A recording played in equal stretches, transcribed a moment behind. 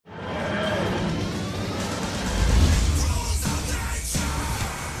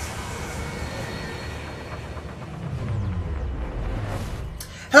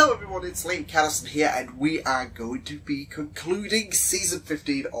everyone, it's Liam Catterson here, and we are going to be concluding Season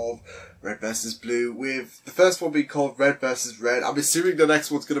 15 of Red vs. Blue, with the first one being called Red vs. Red. I'm assuming the next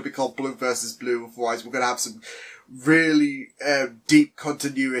one's going to be called Blue vs. Blue, otherwise we're going to have some really deep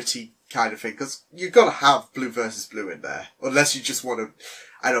continuity kind of thing, because you've got to have Blue vs. Blue in there, unless you just want to,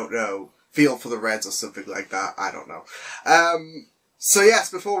 I don't know, feel for the Reds or something like that, I don't know. So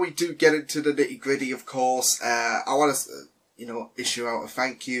yes, before we do get into the nitty gritty, of course, I want to, issue out a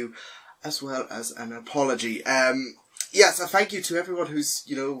thank you, as well as an apology. Yes, a thank you to everyone who's,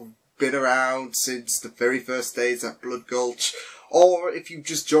 been around since the very first days at Blood Gulch, or if you've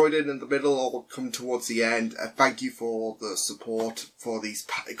just joined in the middle or come towards the end, thank you for the support for these,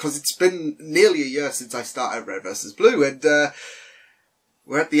 because it's been nearly a year since I started Red vs. Blue, and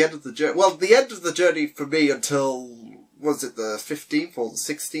we're at the end of the journey. Well, the end of the journey for me until, was it the 15th or the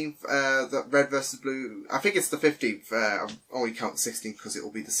 16th, that Red vs. Blue? I think it's the 15th. I'm only counting 16th because it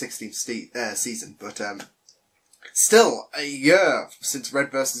will be the 16th season. But still, a year since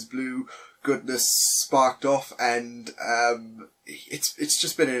Red vs. Blue goodness sparked off, and it's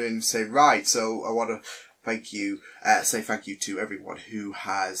just been an insane ride. So I want to say thank you to everyone who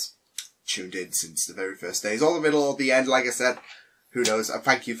has tuned in since the very first days, or the middle or the end. Like I said, who knows?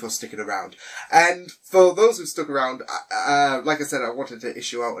 Thank you for sticking around. And for those who stuck around, like I said, I wanted to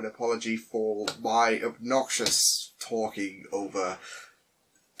issue out an apology for my obnoxious talking over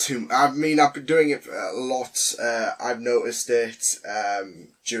I've been doing it a lot. I've noticed it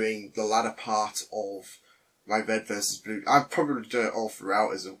during the latter part of my Red vs. Blue. I've probably done it all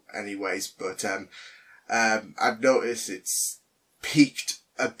throughout anyways, but I've noticed it's peaked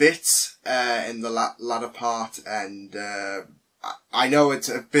a bit in the latter part, and I know it's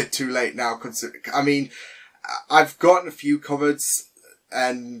a bit too late now. I've gotten a few comments,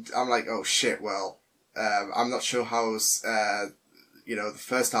 and I'm like, oh shit, well, I'm not sure how the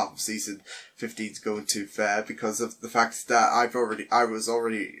first half of season 15 is going to fare, because of the fact that I was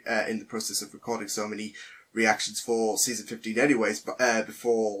already in the process of recording so many reactions for season 15 anyways, but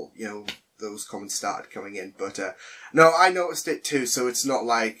before, those comments started coming in. But no, I noticed it too, so it's not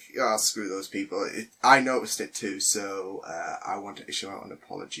like, oh, screw those people. I noticed it too, so I want to issue out an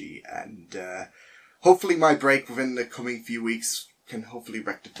apology, and hopefully my break within the coming few weeks can hopefully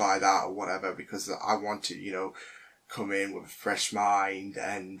rectify that or whatever, because I want to, come in with a fresh mind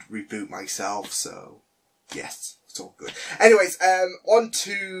and reboot myself. So yes, it's all good. Anyways, on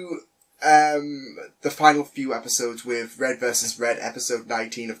to the final few episodes with Red vs. Red, episode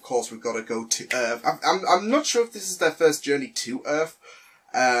 19. Of course, we've got to go to Earth. I'm not sure if this is their first journey to Earth,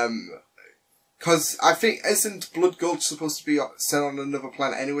 because I think, isn't Blood Gulch supposed to be set on another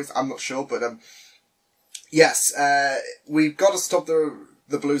planet anyways? I'm not sure, but yes, we've got to stop the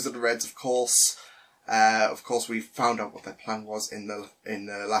Blues and the Reds, of course. Of course, we found out what their plan was in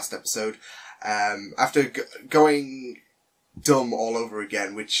the last episode. After going dumb all over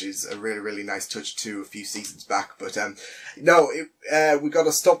again, which is a really, really nice touch to a few seasons back. But no, we got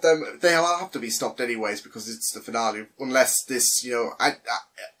to stop them. They'll have to be stopped anyways, because it's the finale. Unless this,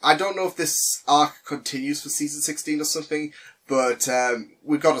 I don't know if this arc continues for season 16 or something. But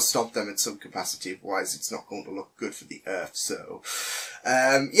we've got to stop them in some capacity, otherwise it's not going to look good for the Earth. So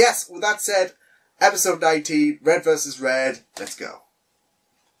yes, with that said, episode 19, Red vs. Red, let's go.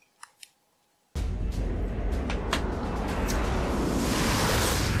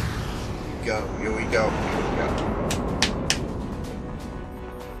 Here we go.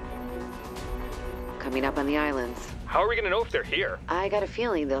 Coming up on the islands. How are we gonna know if they're here? I got a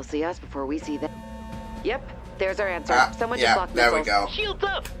feeling they'll see us before we see them. Yep, there's our answer. Someone just yeah, blocked there missiles. we go. Shields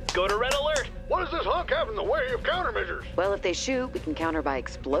up! Go to red alert! What does this hunk have in the way of countermeasures? Well, if they shoot, we can counter by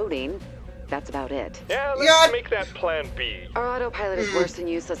exploding. That's about it. Yeah, let's make that plan B. Our autopilot is worse than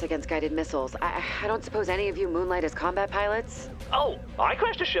useless against guided missiles. I don't suppose any of you moonlight as combat pilots? Oh, I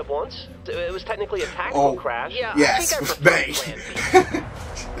crashed a ship once. It was technically a tactical crash. Yeah, yes, I think I with prefer me. plan B.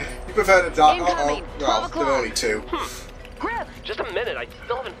 You prefer to die? Incoming, Well, 12 there are only two. Griff! Just a minute, I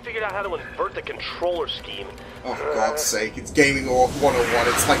still haven't figured out how to invert the controller scheme. Oh, for God's sake, it's Gaming 101,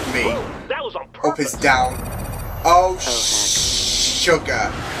 it's like me. Ooh, that was on purpose. Up is down. Oh,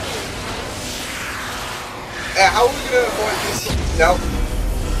 sugar. How are we going to avoid this? No. I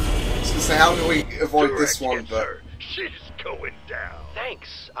was going to say, how do we avoid this one, but... She's going down.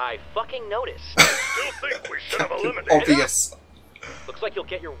 Thanks, I fucking noticed. Still think we should have eliminated her. Obvious. Looks like you'll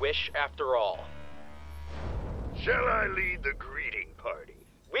get your wish after all. Shall I lead the greeting party?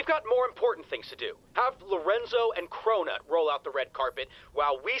 We've got more important things to do. Have Lorenzo and Cronut roll out the red carpet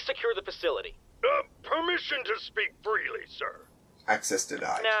while we secure the facility. Permission to speak freely, sir. Access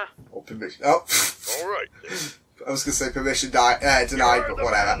denied. Nah. Or permission. Oh. All right, then. I was going to say permission denied, but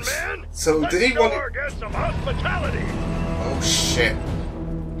whatever. So, did he want to... Get some hospitality. Oh, shit.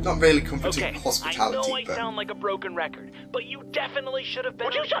 Not really comforting Okay, hospitality, I know I but... sound like a broken record, but you definitely should have been...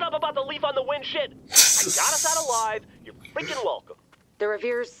 Would you shut up about the leaf on the wind shit? I got us out alive. You're freaking welcome. The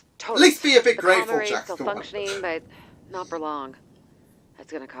Revere's At totally... least be a bit the grateful, Comrades Jack. still Come on. functioning, but not for long.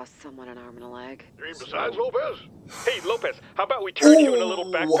 That's gonna cost someone an arm and a leg. Besides Lopez? Hey, Lopez, how about we turn you in a little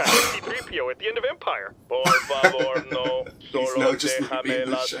Ooh. backpack like C-3PO at the end of Empire? Por favor, no. He's Solo no, just déjame leave me la in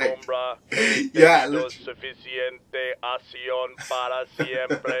the shade. sombra. Yeah, Tenido lit- suficiente acción para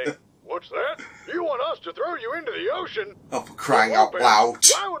siempre. What's that? You want us to throw you into the ocean? Oh, for crying out loud.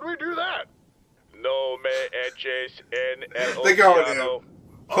 Why would we do that? No me eches en el They're going océano.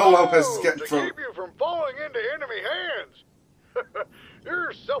 Paul Lopez is getting to thrown. keep you from falling into enemy hands.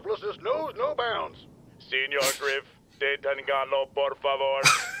 Your selflessness knows no bounds. Señor Griff, detengalo, por favor.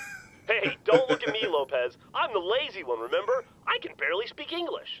 Hey, don't look at me, Lopez. I'm the lazy one, remember? I can barely speak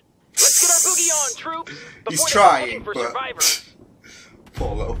English. Let's get our boogie on, troops! Before He's they go trying, looking for but- survivors.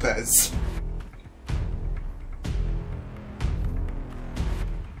 Paul Lopez.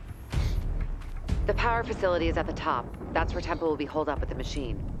 The power facility is at the top. That's where Temple will be holed up with the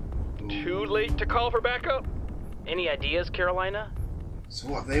machine. Too late to call for backup? Any ideas, Carolina? So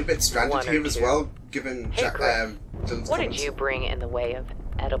what, are they a bit stranded One or here as two. well, given Hey, Jack, Chris. Dylan's What did comments? you bring in the way of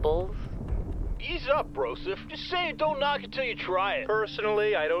edibles? Ease up, Broseph. Just say it, don't knock it till you try it.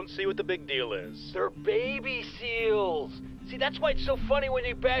 Personally, I don't see what the big deal is. They're baby seals. See, that's why it's so funny when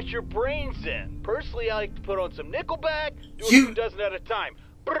you bash your brains in. Personally, I like to put on some Nickelback, do a few dozen at a time.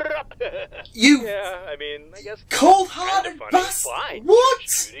 You Yeah, I mean, I guess... cold-hearted Kinda funny. bastard! Fine. What?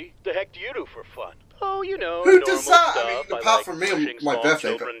 Judy. The heck do you do for fun? Oh, you know, Who does normal that? stuff. I mean, I apart like from me on pushing my small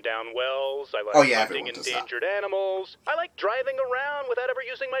birthday, but- children down wells. I like Oh, yeah, hunting everyone does that. endangered animals. I like driving around without ever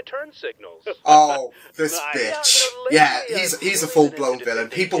using my turn signals. Oh, this Nice. bitch. Yeah, Yeah, lately, he's a I've full-blown been villain.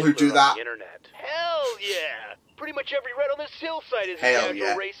 into People who do Hitler on that... the internet. Hell yeah! Pretty much every red on this hillside is Hell a natural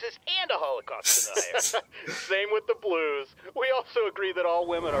yeah. racist and a Holocaust denier. Same with the blues. We also agree that all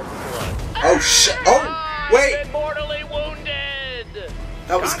women are blood. Oh, shit. Oh, wait. Been mortally wounded.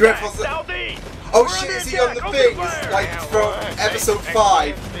 That was Griff, wasn't it? Southeast. Oh, We're shit, under is he on the attack. thing? Open It's fire. like from episode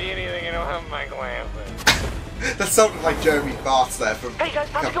 5. See anything? I don't have my glasses. That sounded like Jeremy Bart's there from... Hey guys,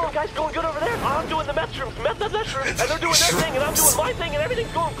 how's it going, guys? Going good over there? I'm doing the meth shrooms, and they're doing their thing, and I'm doing my thing, and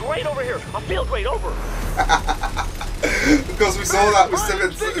everything's going great over here. I feel great, over. Because we saw that with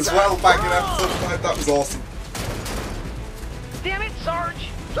Simmons as well back in episode 5. That was awesome. Damn it, Sarge!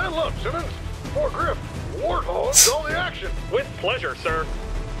 Saddle up, Simmons. Before Griff, Warthog's all the action. With pleasure, sir.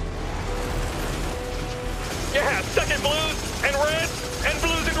 Yeah, second blues and reds and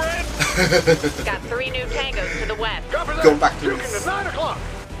blues and reds. Got 3 new tangos to the west. Copy that. Going back to Juking his- at 9 o'clock.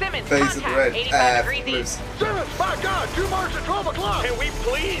 Simmons, Phase of contact, red. 85 degrees Blues. east. Simmons, by God, 2 marks at 12 o'clock. Can we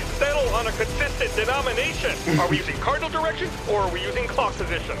please settle on a consistent denomination? Are we using cardinal direction or are we using clock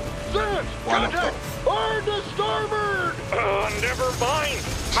position? Simmons, Why not contact. Hard to starboard. Never mind.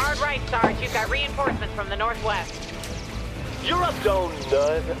 Hard right, Sarge. You've got reinforcements from the northwest. You're a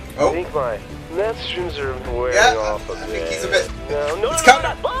donut. Oh. I think my meth shrooms are wearing Yeah, off a I bit. think he's a bit... No, It's no, kind no,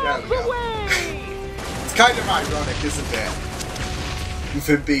 of... no, There we go. away! It's kind of ironic, isn't it? With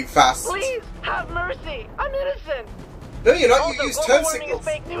him being fast. Please, have mercy. I'm innocent. No, you're not. Also, You use global turn warming signals. is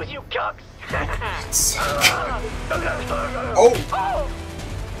fake news, you cucks. Oh, Oh!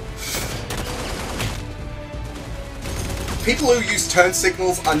 people who use turn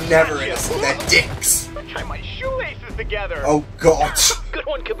signals are never innocent. They're dicks. I'm tying my shoelaces together. Oh, God. Good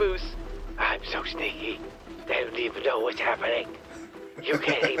one, Caboose. I'm so sneaky. They don't even know what's happening. You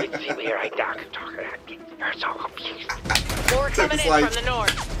can't even see me right now. I'm talking at me. You're so confused. More coming It's in like- from the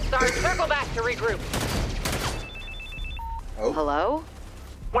north. Sarge, circle back to regroup. Oh, Hello?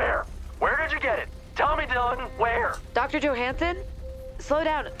 Where? Where did you get it? Tell me, Dylan, where? Dr. Johansson? Slow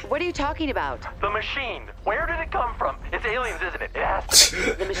down. What are you talking about? The machine. Where did it come from? It's aliens, isn't it? It has to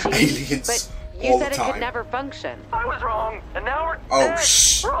be. The machine? aliens But you all said the it could time. never function. I was wrong, and now we're Oh, dead.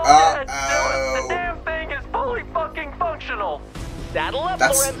 shh. We're all dead, Uh-oh. Dylan. The damn thing is fully fucking functional. Saddle up,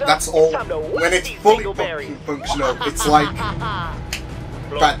 That's Lorenzo. that's all. Time to When whip it's these fully dingleberries. fucking functional, it's like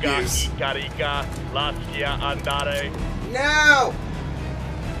bad news. Carica, lascia andare. No.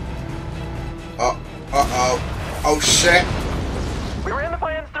 Oh. Oh shit. We ran the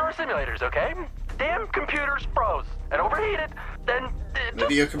plans through our simulators, okay? The damn computers froze and overheated. Then it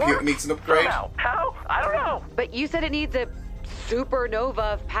Maybe your just computer worked needs an upgrade. somehow. How? I don't know. But you said it needs a supernova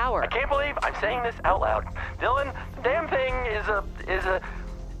of power. I can't believe I'm saying this out loud. Dylan, the damn thing is a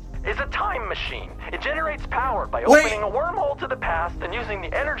is a time machine. It generates power by Wait. opening a wormhole to the past and using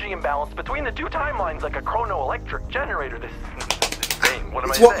the energy imbalance between the two timelines like a chrono-electric generator. This thing, what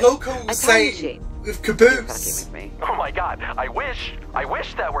am It's I what saying? Loco A was time saying machine. with You're fucking Caboose. with me. Oh my god, I wish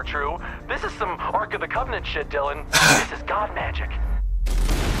that were true. This is some Ark of the Covenant shit, Dylan. This is God magic.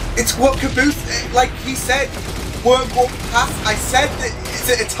 It's what Caboose, like he said, wormhole past. I said that, is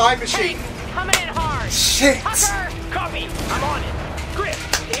it a time machine? Hey, coming in hard. Shit! Tucker! Copy! I'm on it! Chris,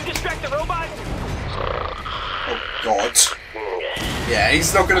 can you distract the robot? Oh god. Yeah,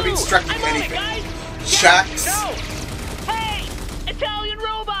 he's not going to be distracting I'm on it, anything. guys! Shax. No! Hey! Italian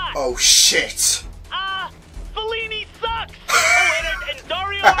robot! Oh shit. Fellini sucks! Oh, and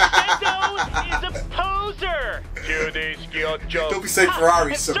Dario Argento is a poser! Don't be saying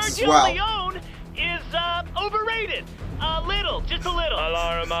Ferrari And sucks as Sergio well. Leone is, overrated. A little, just a little.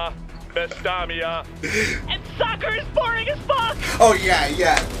 Alarma. Bestamia. And soccer is boring as fuck! Oh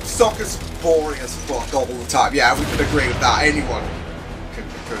yeah. Soccer's boring as fuck all the time. Yeah, we can agree with that. Anyone can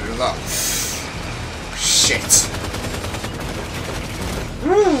agree with that. Shit.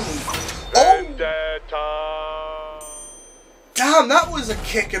 Oh! Damn, that was a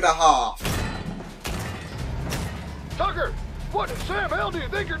kick and a half. Tucker, what in Sam hell do you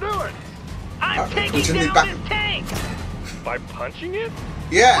think you're doing? I'm taking which in the down back- this tank! By punching it?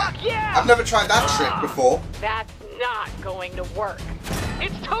 Yeah. Fuck yeah! I've never tried that trick before. That's not going to work.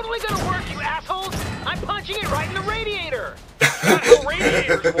 It's totally gonna work, you assholes! I'm punching it right in the radiator! Not how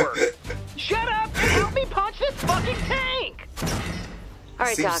radiators work. Shut up and help me punch this fucking tank! All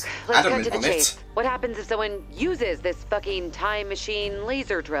right, Seems Doc, let's cut adamant to the on chase. it. What happens if someone uses this fucking time machine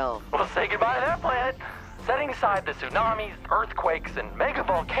laser drill? Well, say goodbye to that planet. Setting aside the tsunamis, earthquakes, and mega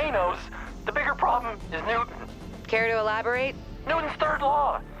volcanoes, the bigger problem is Newton. Care to elaborate? Newton's third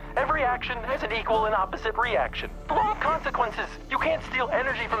law. Every action has an equal and opposite reaction. The law of consequences. You can't steal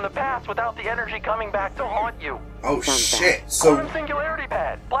energy from the past without the energy coming back to haunt you. Oh Sounds shit. So Quantum singularity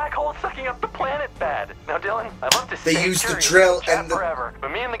bad. Black hole sucking up the planet bad. Now, Dylan, I'd love to They stay used the curious drill and chat and the- forever,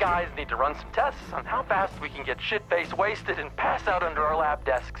 but me and the guys need to run some tests on how fast we can get shit-faced wasted and pass out under our lab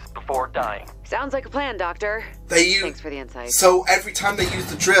desks before dying. Sounds like a plan, Doctor. they use. Thanks for the insight. So every time they use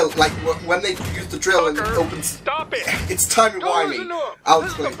the drill, like when they use the drill and it opens, Stop it! it's timey-wimey. Listen to him. I'll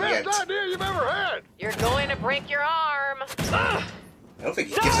This is the explain at the best end. idea you've ever had. You're going to break your arm! I don't think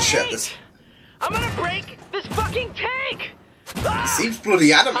he gives a shit. This I'm gonna break this fucking tank! seems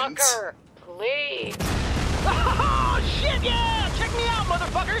bloody adamant. Tucker, please! Oh, shit, yeah! Check me out,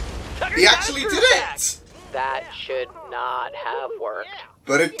 motherfucker! Tucker He got actually his did groove back. it, That should not have worked.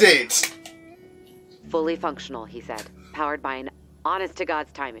 but it did. Fully functional, he said. Powered by an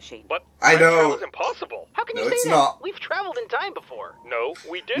honest-to-God's time machine. But I time know. travel's impossible. How can No, you say it's that? not. We've traveled in time before. No,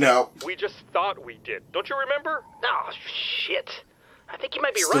 we didn't. No. We just thought we did. Don't you remember? Oh, shit. I think you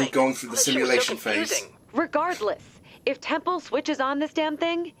might be Still right. going through the That shit was so simulation phase. confusing. Regardless, if Temple switches on this damn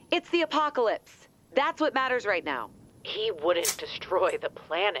thing, it's the apocalypse. That's what matters right now. He wouldn't destroy the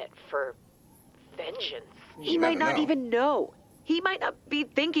planet for vengeance. He You might never not know. even know. He might not be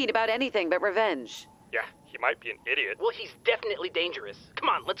thinking about anything but revenge. Yeah, he might be an idiot. Well, he's definitely dangerous. Come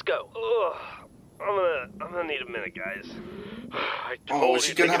on, let's go. Ugh. I'm gonna need a minute, guys. I Oh, told is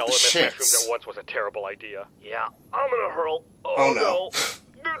you he gonna taking have all the the mushrooms shits? at once was a terrible idea. Yeah, I'm gonna hurl. Oh, no.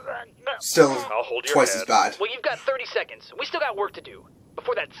 no. Still I'll hold your twice head. as bad. Well, you've got 30 seconds. We still got work to do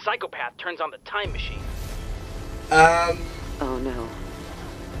before that psychopath turns on the time machine. Oh no,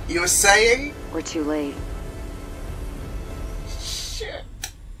 You were saying? we're too late. Shit.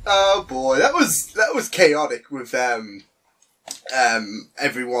 Oh boy, that was chaotic with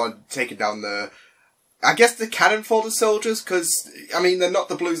everyone taking down the, I guess, the cannon fodder soldiers, because I mean they're not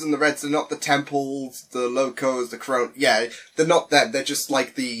the blues and the reds, they're not the temples, the locos, the crown. Yeah, they're not them. They're just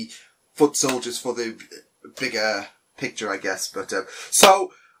like the foot soldiers for the bigger picture, I guess. But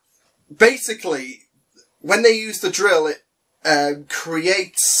so basically, when they use the drill, it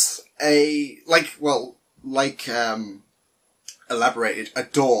creates a elaborated a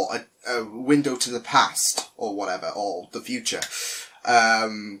door, a window to the past or whatever, or the future.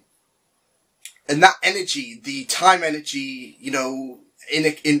 And that energy, the time energy, you know,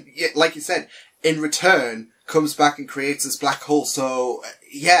 like you said, in return comes back and creates this black hole. So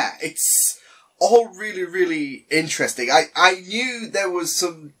yeah, it's all really, really interesting. I knew there was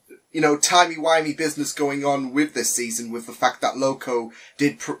some, you know, timey-wimey business going on with this season, with the fact that Loco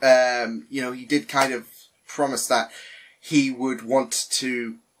did, you know, he did kind of promise that he would want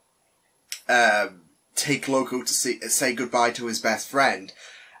to take Loco to say goodbye to his best friend.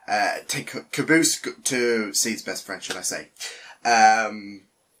 Take Caboose to see his best friend, should I say.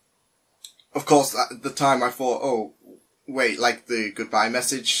 Of course, at the time I thought, oh, wait, like the goodbye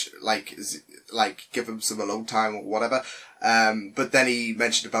message, like, give him some alone time or whatever. But then he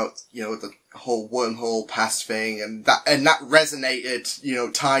mentioned about, the whole wormhole past thing, and that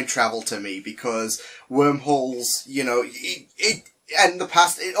resonated, time travel to me, because wormholes, it and the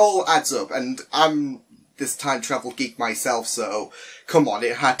past, it all adds up, and I'm this time travel geek myself, so come on,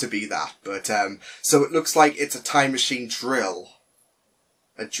 it had to be that. But, so it looks like it's a time machine drill.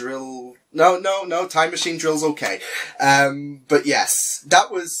 A drill? No, time machine drill's okay. But yes,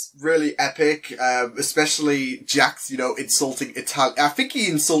 that was really epic, especially Jax, insulting Italian. I think he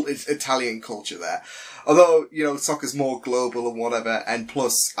insulted Italian culture there. Although, soccer's more global and whatever, and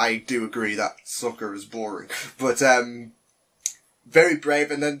plus, I do agree that soccer is boring. But, very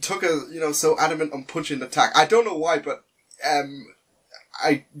brave, and then took so adamant on punching attack. I don't know why, but,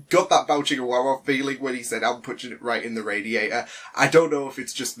 I got that Bouching a Wawa feeling when he said, I'm punching it right in the radiator. I don't know if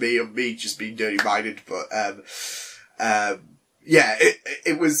it's just me or me just being dirty-minded, but, yeah,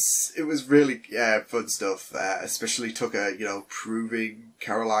 it was really, fun stuff, especially Tucker, proving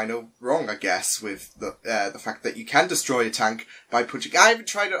Carolina wrong, I guess, with the fact that you can destroy a tank by punching. I haven't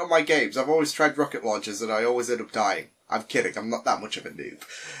tried it on my games. I've always tried rocket launchers and I always end up dying. I'm kidding, I'm not that much of a noob.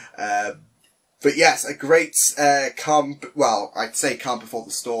 But yes, a great, I'd say calm before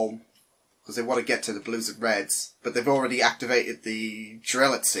the storm, because they want to get to the blues and reds, but they've already activated the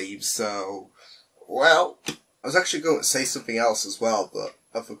drill, it seems, so, well, I was actually going to say something else as well, but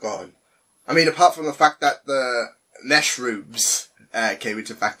I've forgotten. I mean, apart from the fact that the mesh rooms, came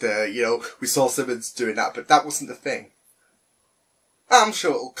into factor, we saw Simmons doing that, but that wasn't the thing. I'm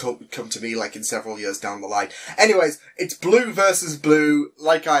sure it'll come to me, like, in several years down the line. Anyways, it's blue versus blue,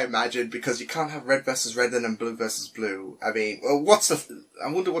 like I imagined, because you can't have red versus red and then blue versus blue. I mean, well,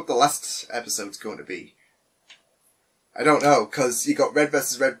 I wonder what the last episode's going to be. I don't know, because you got red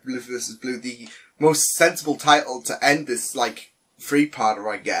versus red, blue versus blue. The most sensible title to end this, like, three-parter,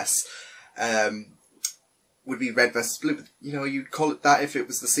 I guess, would be red versus blue. But, you'd call it that if it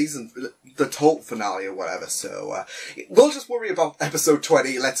was the season, the total finale or whatever. So, we'll just worry about episode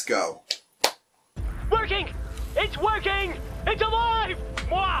 20. Let's go. Working! It's working! It's alive!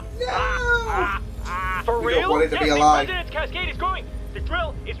 Mwah! No! For We real? don't want it to be Yes, alive. The President's Cascade is growing! The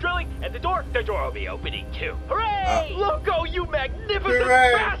drill is drilling, and the door will be opening too. Hooray! Loco, you magnificent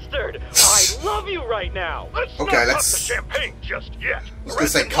Hooray! bastard! I love you right now! Let's Okay, not let's- pop the champagne just yet. I was gonna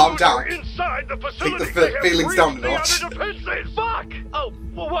say, calm down. Inside the facility, Keep the they have feelings down a reached notch. the other defenses. Fuck! Oh,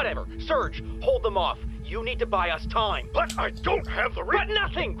 well, whatever. Surge, hold them off. You need to buy us time. But I don't have the But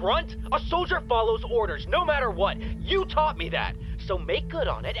nothing, Grunt! A soldier follows orders, no matter what. You taught me that. So make good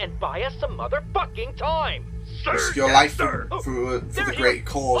on it and buy us some motherfucking time. Risk your life for the great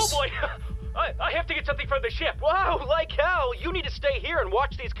cause. Oh boy! I have to get something from the ship. Wow, like hell. You need to stay here and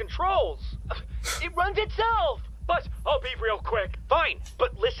watch these controls. It runs itself. But I'll be real quick. Fine,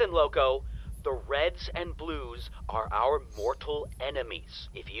 but listen, Loco. The reds and blues are our mortal enemies.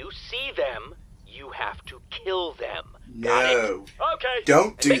 If you see them, you have to kill them. Got it? No. Okay.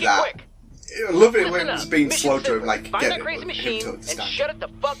 Don't do Make it that. quick. I love it when Listen it's up. being Mission slow to him, simple. like, Find get that it, crazy him machine to and understand. shut it the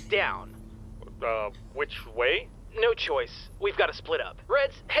fuck down. Which way? No choice. We've got to split up.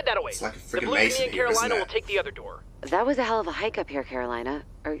 Reds, head that away. It's like a The friggin' blue mason me and here, isn't Carolina it? will take the other door. That was a hell of a hike up here, Carolina.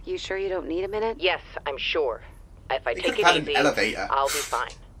 Are you sure you don't need a minute? Yes, I'm sure. If I They take could have had it an easy, elevator. I'll be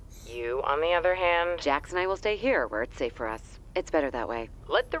fine. You, on the other hand, Jax and I will stay here, where it's safe for us. It's better that way.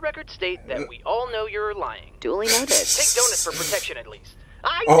 Let the record state that we all know you're lying. Duly noted. Take donuts for protection, at least.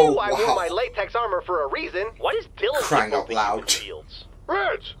 I Oh, knew I wow. wore my latex armor for a reason. What is Bill and Crying Dick out hoping loud. in the fields?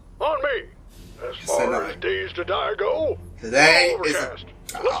 Reds, on me. As Say far nothing. as days to die go, Today is overcast.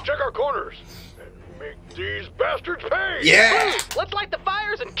 a... Let's check our corners and make these bastards pay. Yeah! Blues, let's light the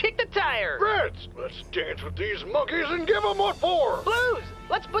fires and kick the tires. Reds, let's dance with these monkeys and give them what for. Blues,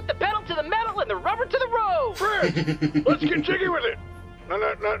 let's put the pedal to the metal and the rubber to the road. Reds, let's get jiggy with it. Does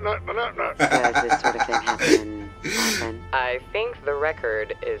this sort of thing happen often? I think the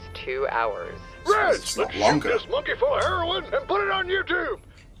record is 2 hours. Reds, It's not let's longer. shoot this monkey full of heroin and put it on YouTube.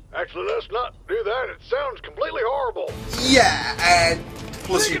 Actually, let's not do that. It sounds completely horrible. Yeah, and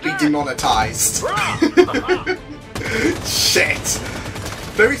plus you'd be demonetized. Shit!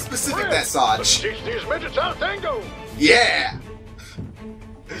 Very specific there, Let's Sarge. teach these midgets how to tango. Yeah!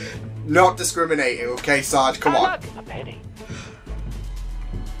 Not discriminating, okay, Sarge? Come on. A penny.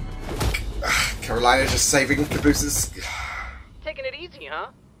 Carolina just saving cabooses. Taking it easy, huh?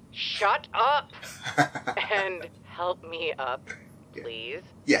 Shut up and help me up, please.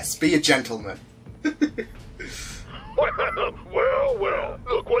 Yes, be a gentleman. Well,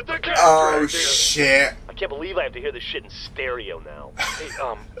 look what the cat Oh, dragged in. shit. I can't believe I have to hear this shit in stereo now. Hey,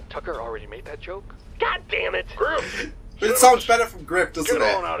 Tucker already made that joke? God damn it! Grim, But it sounds better from Grip, doesn't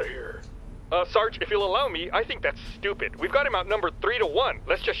Get on it? out of here. Sarge, if you'll allow me, I think that's stupid. We've got him outnumbered 3-1.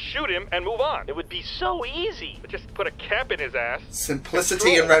 Let's just shoot him and move on. It would be so easy. Just put a cap in his ass.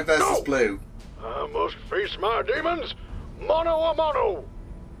 Simplicity in Red versus Blue. I must face my demons, mono a mono.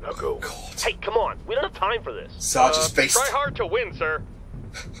 Now go. God. Hey, come on. We don't have time for this. Sarge is faced. Try hard to win, sir.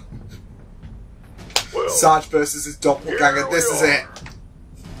 Well, Sarge versus his doppelganger. here This we is are. it.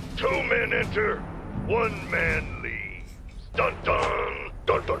 2 men enter, 1 man leaves. Dun dun.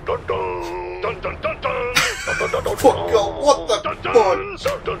 Dun dun dun dun. Dun dun dun dun. Dun dun dun dun. Fuck off, what the dun, dun,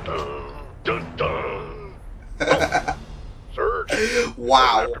 fuck? dun dun dun. Dun dun. Serge, it Wow.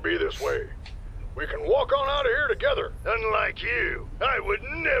 doesn't have to be this way. We can walk on out of here together. Unlike you, I would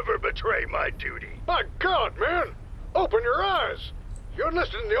never betray my duty. My God, man! Open your eyes. You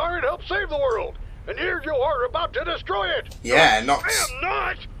enlisted in the Army to help save the world, and here you are about to destroy it. Yeah, not I am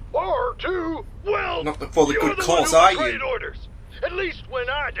not, or to, well, not for the you're good the cause, one are who betrayed you? orders. At least when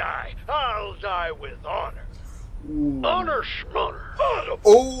I die, I'll die with honor. Honor schmonor.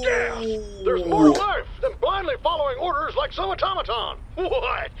 Oh. Gas. There's more to life than blindly following orders like some automaton.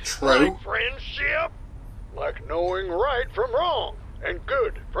 What? True. Like friendship? Like knowing right from wrong, and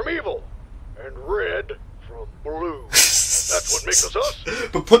good from evil, and red from blue. That's what makes us us.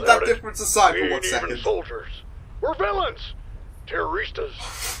 But put that Without it, difference aside we for 1 ain't even second. soldiers. We're villains. Terroristas.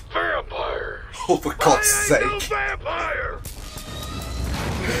 Vampires. Oh, for God's I ain't no sake. vampire.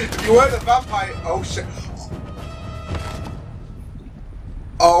 If you weren't a vampire, oh shit.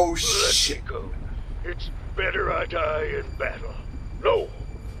 Oh Let shit. me go. It's better I die in battle. No,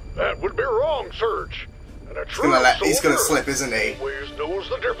 that would be wrong, Serge. And a true He's gonna soldier slip, isn't he? always knows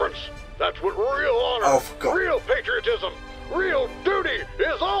the difference. That's what real honor, Oh, for God. real patriotism, real duty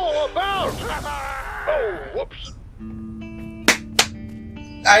is all about. Oh, whoops.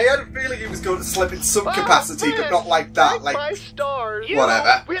 I had a feeling he was going to slip in some capacity, but not like that. My Like, stars.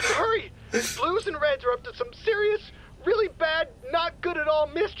 whatever. We have to hurry. Blues and Reds are up to some serious, really bad, not good at all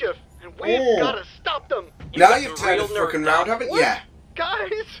mischief. And we've Oh. got to stop them. now got you've some turned it real fucking nerve round, now. haven't you? What? Yeah.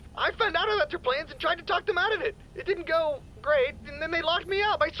 Guys, I found out about their plans and tried to talk them out of it. It didn't go great, and then they locked me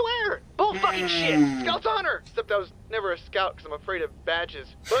up, I swear. Bull fucking shit. Scout's honor. Except I was never a scout because I'm afraid of badges.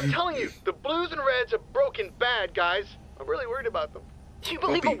 But I'm telling you, the Blues and Reds are broken bad, guys. I'm really worried about them. Do you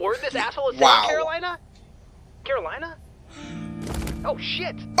believe a Bobby. word this asshole is Wow. saying, Carolina? Carolina? Oh,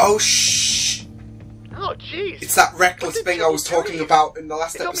 shit. Oh shh. Oh, jeez. It's that reckless What did thing I you was do? talking about in the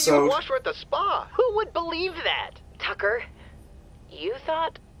last They told me you would episode. wash her at the spa. Who would believe that? Tucker, you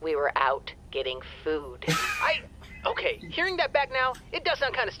thought we were out getting food. Okay, hearing that back now, it does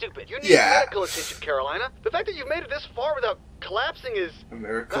sound kind of stupid. You need Yeah. medical attention, Carolina. The fact that you've made it this far without collapsing is A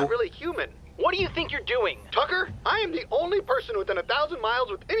miracle. not really human. What do you think you're doing? Tucker, I am the only person within 1,000 miles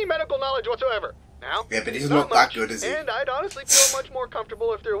with any medical knowledge whatsoever. Now, Yeah, but he's not not that much, good, is he? And I'd honestly feel much more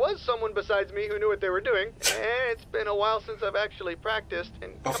comfortable if there was someone besides me who knew what they were doing. And it's been a while since I've actually practiced.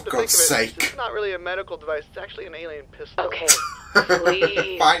 And Oh, come for to think God's of it, sake. it's not really a medical device. It's actually an alien pistol. Okay,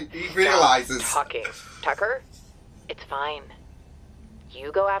 please. Fine, he realizes. Stop talking. Tucker, it's fine.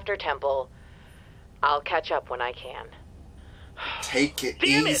 You go after Temple. I'll catch up when I can. Take it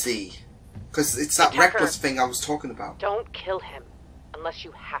Damn it. easy. Because it's that Tucker. reckless thing I was talking about. Don't kill him unless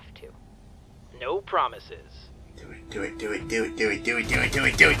you have to. No promises. Do it, do it, do it, do it, do it, do it, do it, do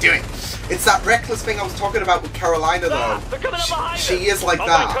it, do it, do it. It's that reckless thing I was talking about with Carolina, though. They're coming up behind us. She is like I'll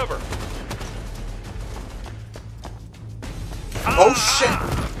that. find cover. Oh shit!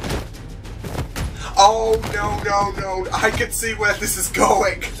 Oh no, no, no. I can see where this is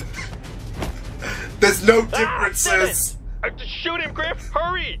going. There's no differences. Shoot him, Griff!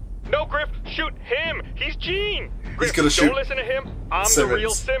 Hurry! No, Griff, shoot him! He's Gene! Griff, gonna shoot don't listen to him. I'm Simmons. the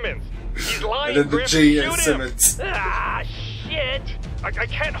real Simmons. He's lying, And then the Griff. G Shoot is him. Simmons. Ah, shit! I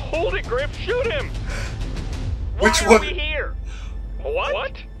can't hold it, Griff. Shoot him! Which Why one? are we here?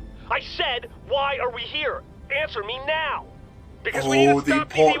 What? I said, why are we here? Answer me now! Because we need Oh, to the stop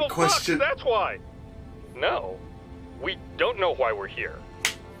these important evil question. bucks, that's why. No, we don't know why we're here.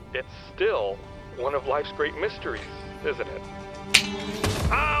 It's still one of life's great mysteries, isn't it?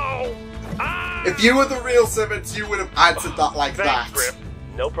 Ow! Ah! If you were the real Simmons, you would have answered that like Thanks, that. Griff.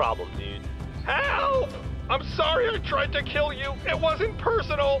 No problem, dude. Help! I'm sorry I tried to kill you. It wasn't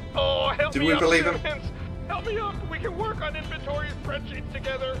personal. Oh, help Do me we up, believe him? Simmons. Help me up. We can work on inventory spreadsheets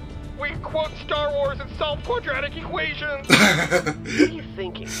together. We can quote Star Wars and solve quadratic equations. What are you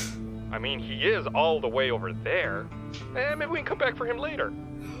thinking? I mean, he is all the way over there. Maybe we can come back for him later.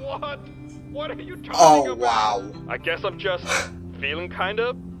 What? What are you talking Oh, about? wow. I guess I'm just feeling kind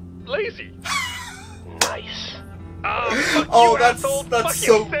of lazy. Nice. Fuck Oh, you, that's asshole. that's Fuck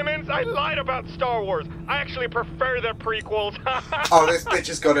so. you, Simmons. I lied about Star Wars. I actually prefer the prequels. Oh, this bitch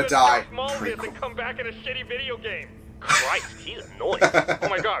is gonna die. Prequel. And come back in a shitty video game. Christ, he's annoying. Oh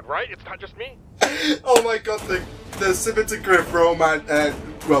my god, right? It's not just me. Oh my god, the Simmons and Griff romance,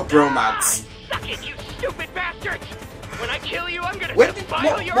 bromance. Suck it, you stupid bastards! When I kill you, I'm gonna When did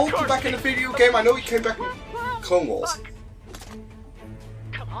defile your Maul come corpse. back in the video game? I know he came back in Clone Wars. Fuck.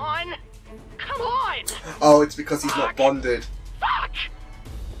 Come on! Come on! Oh, it's because he's not bonded. Fuck!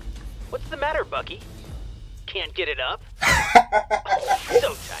 What's the matter, Bucky? Can't get it up?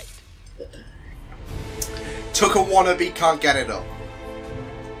 So tight. Tucker wannabe can't get it up.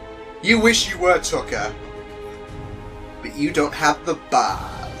 You wish you were Tucker, but you don't have the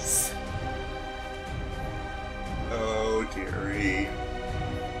bars. Oh dearie.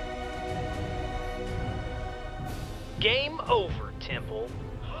 Game over, Temple.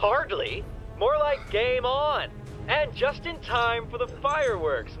 Hardly. More like game on. And just in time for the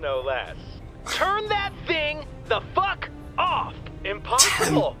fireworks, no less. Turn that thing the fuck off!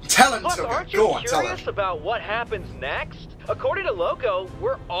 Impossible! Tell him, Plus, Tucker. aren't Go you on, tell him. curious about what happens next? According to Loco,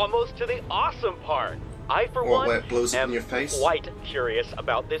 we're almost to the awesome part. I, for What, one, where it blows up am in your face? quite curious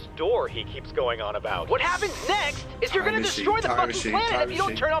about this door he keeps going on about. What happens next is you're Time gonna machine, destroy the time fucking machine, planet time if you don't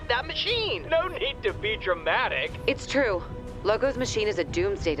machine. turn off that machine! No need to be dramatic. It's true. Loco's machine is a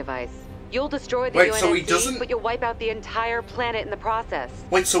doomsday device. You'll destroy the Wait, UNSC, so he doesn't- but you'll wipe out the entire planet in the process.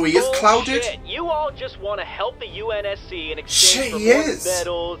 Wait, so he is clouded? Bullshit. You all just want to help the UNSC in exchange Shit, for he more is.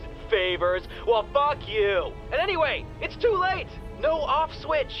 medals and favors. Well, fuck you. And anyway, it's too late. No off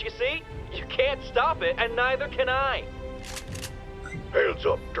switch, you see? You can't stop it, and neither can I. Hands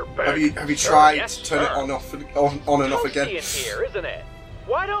up, dirtbag. Have you tried Yes, to turn it sir. on and off again? Toasty in here, isn't it?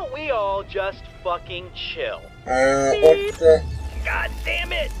 Why don't we all just fucking chill? God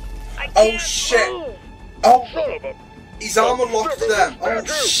damn it! I Oh, can't shit. move. Oh, Son of a... his armor locked them. Oh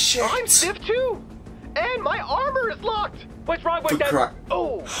Andrew, I'm shit! stiff too! And my armor is locked! What's wrong with For that? crap.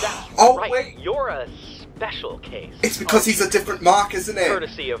 Oh, that's Oh, right. wait. You're a special case. It's because he's a different mark, isn't it?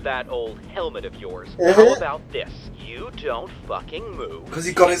 Courtesy of that old helmet of yours. Uh-huh. How about this? You don't fucking move. 'Cause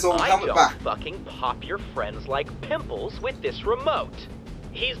he got his old I helmet don't back. fucking pop your friends like pimples with this remote.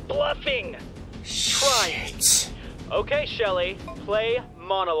 He's bluffing. Shit. Okay, Shelley, play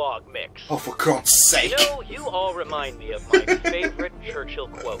monologue mix. Oh, for God's sake! You know, you all remind me of my favorite Churchill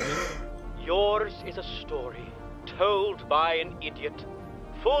quote. Yours is a story told by an idiot,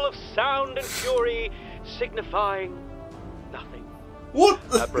 full of sound and fury, signifying nothing. What?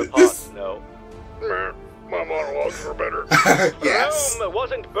 Apropos, no. Meh, my monologues were better. Yes. Rome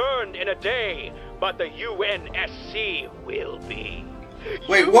wasn't burned in a day, but the UNSC will be.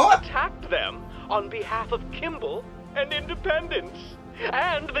 Wait, You what? attacked them on behalf of Kimball and independence.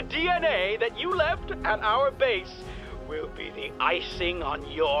 And the DNA that you left at our base will be the icing on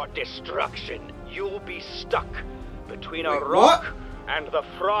your destruction. You'll be stuck between a Wait, rock what? and the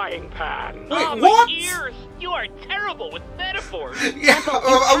frying pan. Wait, oh, what? My ears! You are terrible with metaphors. Yeah,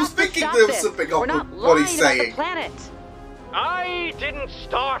 I was Have to thinking stop there was this. something We're off not with what lying he's about the saying. planet. I didn't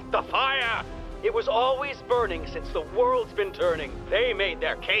start the fire. It was always burning since the world's been turning. They made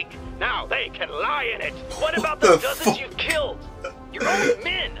their cake. Now they can lie in it. What about the the dozens fuck? you've killed? Your own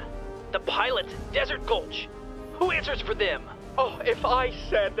men. The pilot, Desert Gulch. Who answers for them? Oh, if I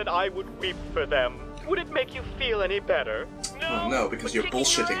said that I would weep for them, would it make you feel any better? Oh, no, because but you're kicking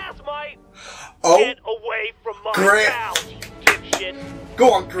bullshitting. Your ass might. Oh, Get away from my Griff. pal, you dipshit.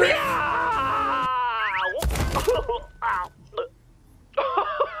 go on, Griff.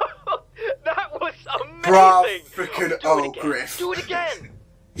 That was amazing! Bruh, frickin' Do it oh, again. Griff. Do it again!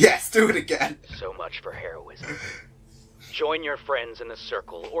 Yes, do it again. So much for heroism. Join your friends in the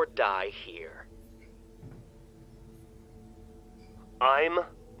circle or die here. I'm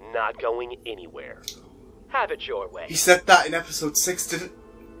not going anywhere. Have it your way. He said that in episode 6, didn't?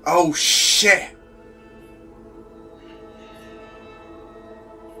 Oh shit!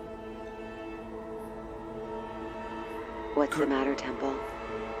 What's the matter, Temple?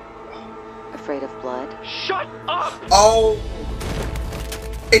 Afraid of blood? Shut up! Oh!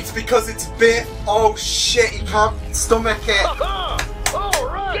 It's because it's bit. Oh shit! He can't stomach it.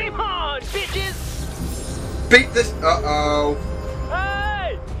 Alright! Game on, bitches! Beat this. Uh oh.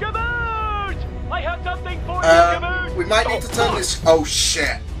 Hey! Caboose! I have something for you, Caboose! We might need to turn this. Oh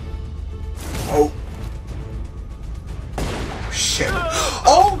shit! Oh. Shit!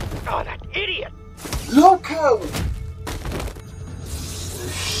 Oh! Oh, that idiot! Loco!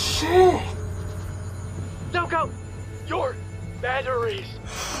 Shit! Loco! Your batteries!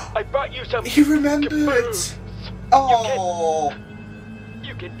 I brought you some He remembered! caboose. Oh!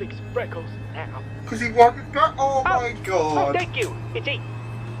 You can fix Freckles now. Because he wanted that. Oh my Oh, god. thank you. Is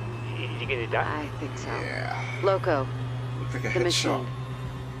he gonna die? I think so. Yeah. Loco, Looks like a the headshot. machine.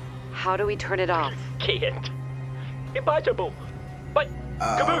 How do we turn it off? Can't. Impossible. But,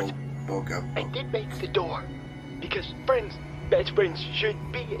 Oh, Caboose, bugger. I did make the door. Because friends, best friends should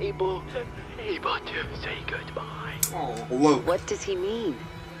be able to say goodbye. Oh, look. What does he mean?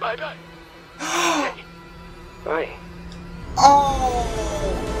 Bye-bye. Bye. Oh!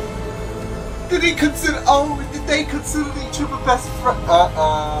 Did he consider? Oh, did they consider each other best friends?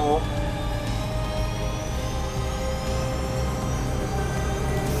 Uh-oh.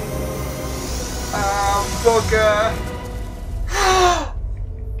 Bugger.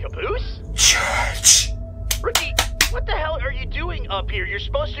 Caboose? Church. Ricky, what the hell are you doing up here? You're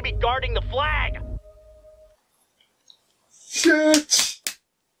supposed to be guarding the flag. Church.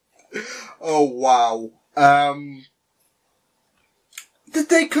 Oh wow. Did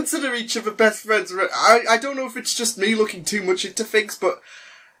they consider each other best friends? I don't know if it's just me looking too much into things, but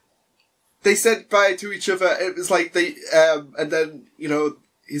they said bye to each other. It was like they, and then, you know,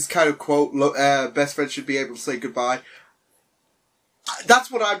 his kind of quote, best friends should be able to say goodbye.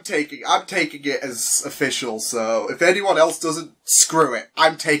 That's what I'm taking. I'm taking it as official, so if anyone else doesn't, screw it.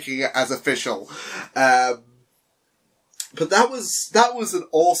 I'm taking it as official. But that was an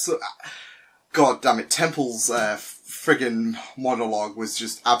awesome... God damn it, Temple's friggin' monologue was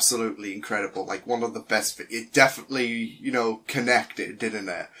just absolutely incredible. Like, one of the best... It definitely, you know, connected, didn't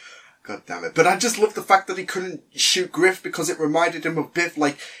it? God damn it. But I just love the fact that he couldn't shoot Griff because it reminded him of Biff.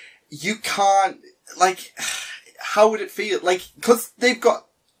 Like, you can't... Like, how would it feel? Like, because they've got...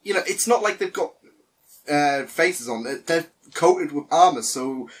 You know, it's not like they've got faces on. They're coated with armor,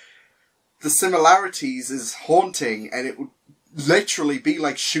 so the similarities is haunting, and it would literally be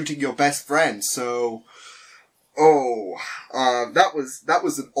like shooting your best friend. So, that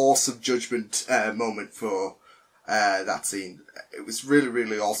was an awesome judgment moment for that scene. It was really,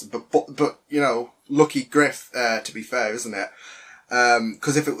 really awesome. But you know, lucky Griff, to be fair, isn't it?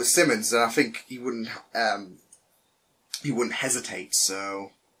 Because if it was Simmons, then I think he wouldn't hesitate.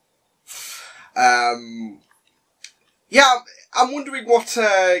 So, yeah, I'm wondering what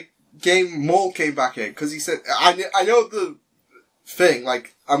game Maul came back in, because he said, I know the thing,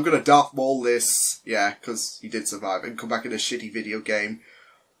 like, I'm gonna Darth Maul this, yeah, because he did survive, and come back in a shitty video game.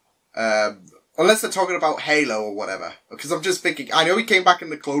 Unless they're talking about Halo or whatever. Because I'm just thinking, I know he came back in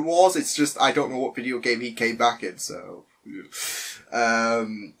the Clone Wars, it's just, I don't know what video game he came back in, so...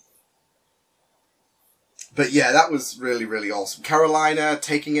 But yeah, that was really, really awesome. Carolina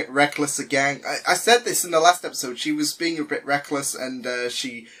taking it reckless again. I said this in the last episode, she was being a bit reckless, and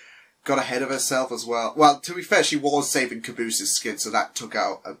she got ahead of herself as well. Well, to be fair, she was saving Caboose's skin, so that took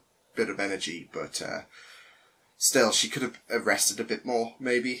out a bit of energy, but still, she could have arrested a bit more,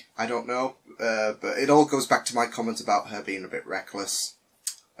 maybe. I don't know. But it all goes back to my comments about her being a bit reckless.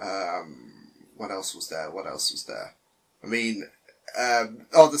 What else was there? I mean,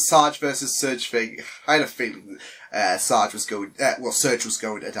 the Sarge versus Surge thing. I had a feeling Surge was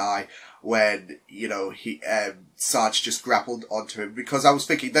going to die when, you know, Sarge just grappled onto him, because I was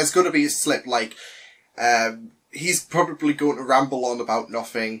thinking there's going to be a slip, like, he's probably going to ramble on about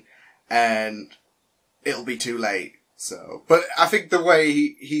nothing, and it'll be too late. So, but I think the way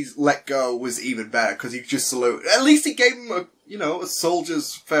he's let go was even better, because he just saluted. At least he gave him a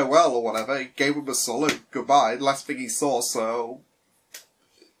soldier's farewell or whatever. He gave him a salute, goodbye, the last thing he saw, so...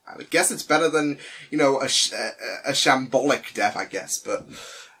 I guess it's better than, you know, a shambolic death, I guess, but...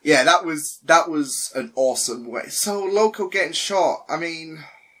 Yeah, that was an awesome way. So, Loco getting shot, I mean...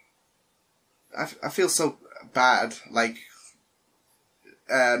 I feel so bad, like...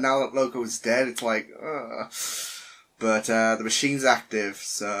 now that Loco is dead, it's like... But, the machine's active,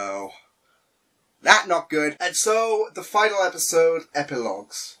 so... That not good. And so, the final episode,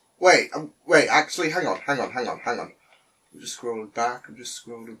 Epilogues. Wait, actually, hang on. I'm just scrolling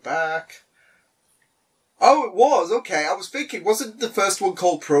back. Oh, it was, okay, I was thinking, wasn't the first one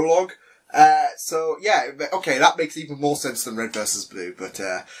called Prologue? So, yeah, okay, that makes even more sense than Red vs. Blue, but,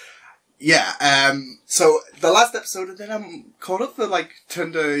 yeah, so, the last episode, and then I'm caught up for, like,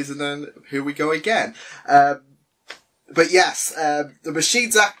 10 days, and then here we go again. But yes, the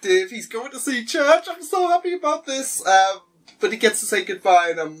machine's active, he's going to see church, I'm so happy about this, but he gets to say goodbye,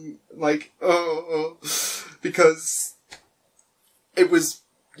 and I'm like, because it was,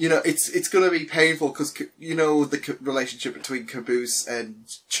 you know, it's going to be painful, because, you know, the relationship between Caboose and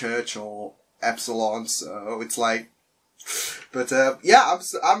Church, or Epsilon, so it's like, but, yeah,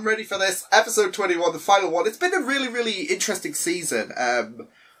 I'm ready for this. Episode 21, the final one. It's been a really, really interesting season.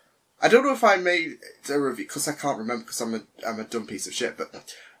 I don't know if I made a review, because I can't remember, because I'm a dumb piece of shit,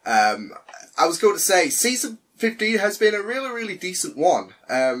 but I was going to say, Season 15 has been a really, really decent one.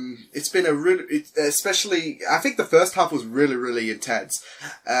 It's been especially, I think the first half was really, really intense.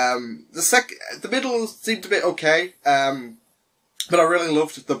 The middle seemed a bit okay, but I really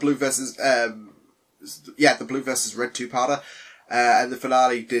loved the Blue versus Red two-parter. And the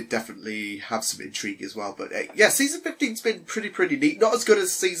finale did definitely have some intrigue as well. But yeah, Season 15's been pretty neat. Not as good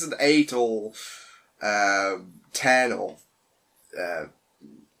as Season 8 or 10 or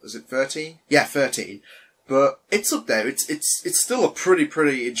was it 13? Yeah, 13. But it's up there. It's still a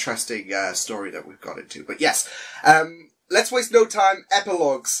pretty interesting story that we've got into. But yes, let's waste no time.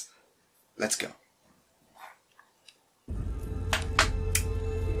 Epilogues. Let's go.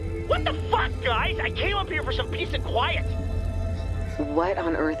 What the fuck, guys? I came up here for some peace and quiet. What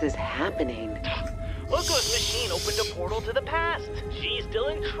on earth is happening? Loco's machine opened a portal to the past. She's still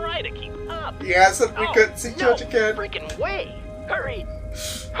in try to keep up. Yes, and we couldn't see George again. Freaking way! Hurry!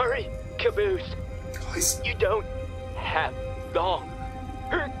 Hurry! Caboose! Guys. You don't have long.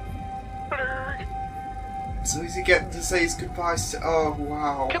 So is he getting to say his goodbyes to... Oh,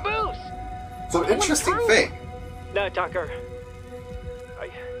 wow. Caboose! It's an interesting thing. No, Tucker.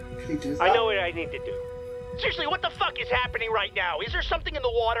 Can he do that? I know what I need to do. Seriously, what the fuck is happening right now? Is there something in the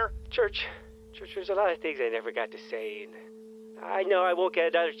water? Church, there's a lot of things I never got to say, and I know I won't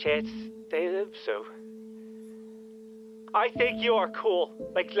get another chance to say them, so... I think you are cool.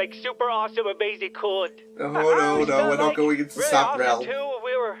 Like super awesome, amazing cool. No, we're not going into really that awesome realm. Too, when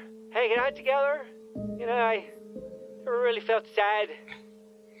we were hanging out together. You know, I really felt sad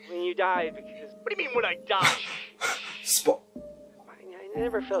when you died, because... What do you mean when I died? Spot. I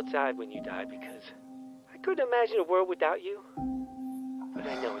never felt sad when you died, because... I couldn't imagine a world without you, but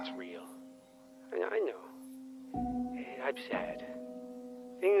I know it's real. I know. And I'm sad.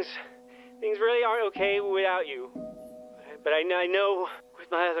 Things really aren't okay without you. But I know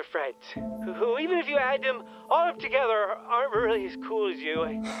with my other friends, who even if you add them all up together, aren't really as cool as you.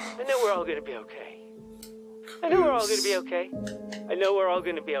 I know we're all gonna be okay. I know we're all gonna be okay. I know we're all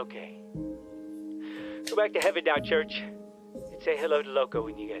gonna be okay. Go back to heaven now, church, and say hello to Loco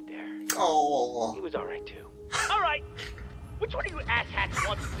when you get there. Oh. He was alright too. Alright! Which one of you asshats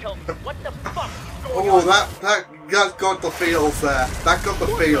wants to tell me what the fuck is going on? That got the feels there. That got the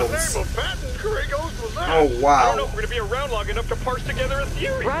feels. What the name of Patton Kragos was that? Oh, wow. I don't know if we're gonna be around long enough to parse together a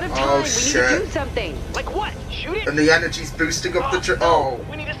theory. We're out of time. Oh, we need shit. to do something. Like what? Shoot it? And the energy's boosting up the... No.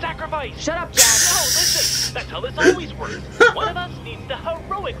 We need a sacrifice. Shut up, Jack. No, listen. That's how this always works. One of us needs to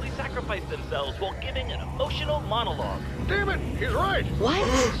heroically sacrifice themselves while giving an emotional monologue. Damn it, he's right. What?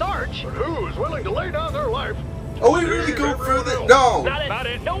 Sarge? But who is willing to lay down their life? Oh, we really go through this? No. Not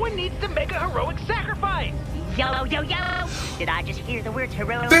it. No one needs to make a heroic sacrifice. Yo. Did I just hear the words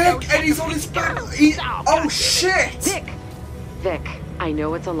heroic? Vic, and he's on his back. Oh, shit. Vic, I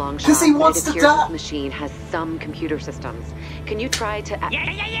know it's a long shot. Because he wants to die. This machine has some computer systems. Can you try to...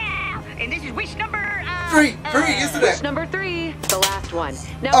 Yeah. And this is wish number... Three, isn't it? Wish number 3. The last one.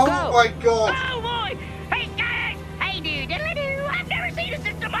 Now go. Oh, my God. Oh, boy. Hey, guys. Hey, dude. Diddly-doo. I've never seen a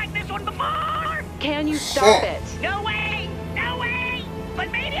system like this one before. Can you stop it? No way. But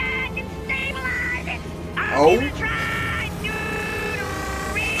maybe I can stabilize it. I'll give it a try.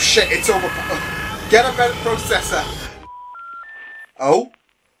 Shit, it's over. Get a better processor. Oh?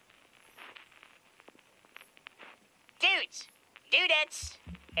 Dudes, dudettes,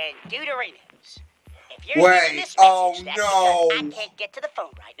 and duderinos. If you're hearing this message, that's because I can't get to the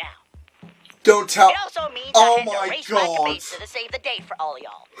phone right now. Don't tell. It also means Oh, I had my to race God. my cabeza to save the day for all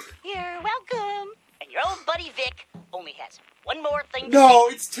y'all. You're welcome. And your old buddy Vic only has one more thing to say. No,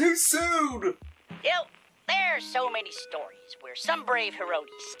 it's too soon. There are so many stories where some brave heroine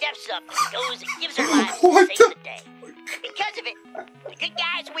steps up and goes and gives her life What to save the- the day. Because of it, the good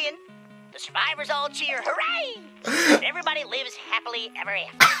guys win, the survivors all cheer hooray, and everybody lives happily ever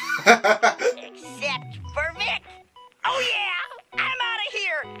after. Except for Vic. Oh yeah, I'm out of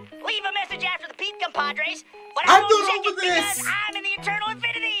here. Leave a message after the beep, compadres. But I I'm won't not check over it because this. I'm in the eternal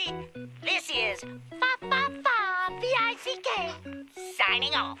infinity. This is Vick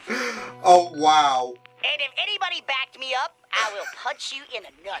signing off. Oh, wow. And if anybody backed me up, I will punch you in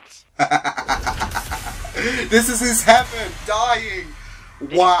the nuts. This is his heaven, dying.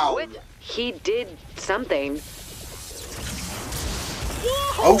 Wow. He did something.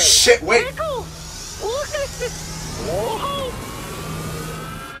 Oh, shit, wait.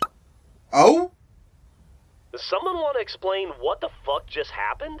 Oh? Does someone want to explain what the fuck just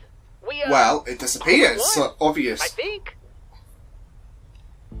happened? Well, it disappears, so obvious. I think.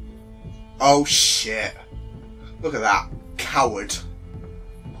 Oh, shit. Look at that. Coward.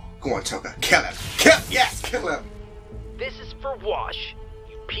 Go on, Tucker. Kill him. Yes, kill him. This is for Wash,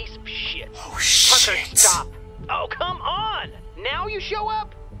 you piece of shit. Oh, shit. Tucker, stop. Oh, come on! Now you show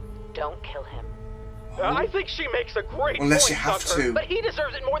up? Don't kill him. I think she makes a great Unless point, you have Tucker, to. but he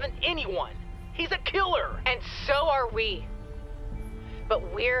deserves it more than anyone. He's a killer. And so are we.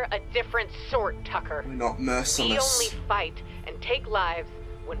 But we're a different sort, Tucker. We're not merciless. We only fight and take lives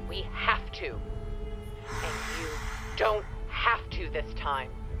when we have to. And you don't have to this time.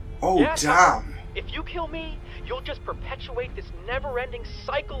 Oh, Yeah, damn. If you kill me, you'll just perpetuate this never-ending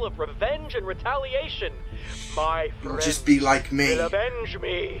cycle of revenge and retaliation. My You'll friends just be like me. will avenge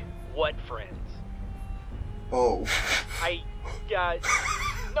me. What friends? Oh.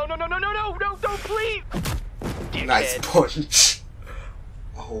 No, please! Nice Dickhead. punch.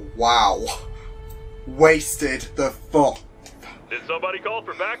 Oh, wow. Wasted the fuck. Did somebody call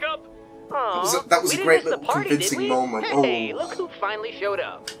for backup? That was we a didn't great miss the little party, convincing did we? moment. Hey, Oh. look who finally showed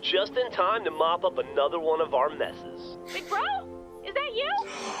up. Just in time to mop up another one of our messes. Big bro? Is that you?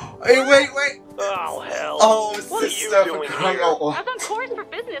 Hey, wait. Oh, hell. Oh, What are you sister, for doing crying here? out I loud. was on course for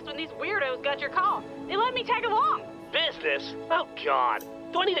business when these weirdos got your call. They let me tag along. Business? Oh, God.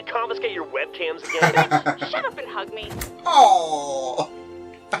 Do I need to confiscate your webcams again? Shut up and hug me. Oh,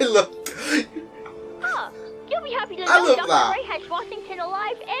 I love. Huh. You'll be happy to I know love Dr. that. Ray has Washington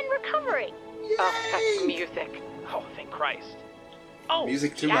alive and recovering. Oh, that's music. Oh, thank Christ. Oh,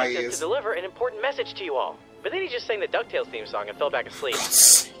 Music to he my asked us ears. to deliver an important message to you all. But then he just sang the DuckTales theme song and fell back asleep.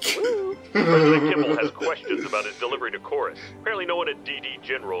 President Kimball has questions about his delivery to Chorus. Apparently no one at DD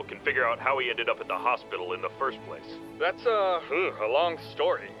General can figure out how he ended up at the hospital in the first place. That's a long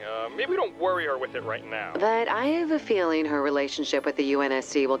story. Maybe we don't worry her with it right now. But I have a feeling her relationship with the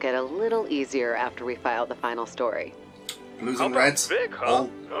UNSC will get a little easier after we file the final story. Blues How and about reds. Vic, huh? Oh,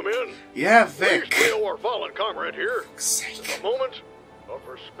 Come in. yeah, Please Vic. hail our fallen comrade here. Sake. A moment of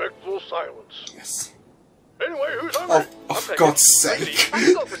respectful silence. Yes. Anyway, who's hungry? Oh, for God's sake. I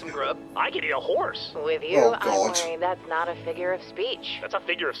can go for some grub. I could eat a horse. With you, Oh, I'm God. worried that's not a figure of speech. That's a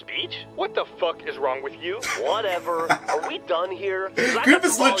figure of speech? What the fuck is wrong with you? Whatever. Are we done here? 'Cause I Group got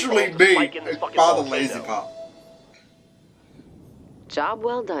is some literally volleyball to me. spike in this fucking Father volcano. lazy part. Job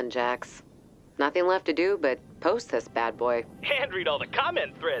well done, Jax. Nothing left to do but post this bad boy. And read all the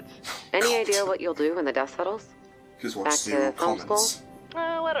comment threads. Any idea what you'll do when the dust settles? Just Back watch to zero film comments.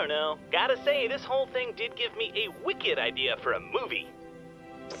 Well, I don't know. Gotta say, this whole thing did give me a wicked idea for a movie.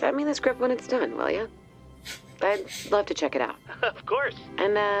 Send me the script when it's done, will ya? I'd love to check it out. Of course.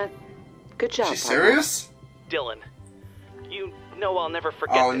 And, good job, She's partner. serious? Dylan, you know I'll never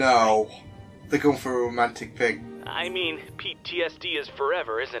forget Oh this. no. They're going for a romantic thing. I mean, PTSD is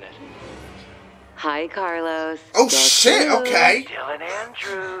forever, isn't it? Hi, Carlos. Oh Guess shit, who? okay. Dylan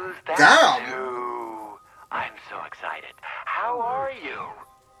Andrews, that's Damn. who. I'm so excited. How are you?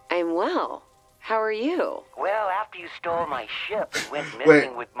 I'm well. How are you? Well, after you stole my ship and went Wait,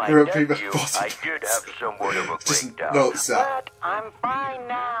 missing with my you're a prima nephew, boss. I did have somewhat of a Just breakdown. notes that. But I'm fine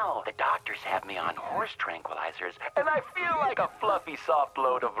now. The doctors have me on horse tranquilizers, and I feel like a fluffy, soft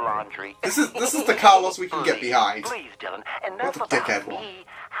load of laundry. This is the Carlos we can get Please, behind. Please, Dylan, What enough the about dickhead me. one.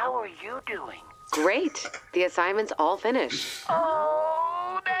 How are you doing? Great. The assignment's all finished.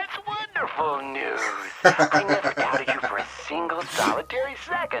 Oh, that's wonderful news. I never doubted you for a single solitary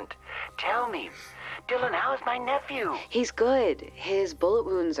second. Tell me, Dylan, how's my nephew? He's good. His bullet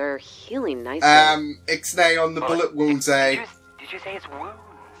wounds are healing nicely. Ixnay on the bullet wounds, eh? Did you say it's wounds?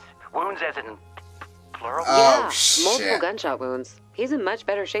 Wounds as in plural? Oh, yeah, shit. multiple gunshot wounds. He's in much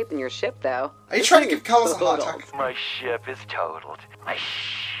better shape than your ship, though. Are you This trying to thing give Carlos a is heart totaled. attack? My ship is totaled. My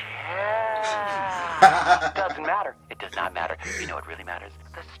ship. Doesn't matter. It does not matter. You know what really matters?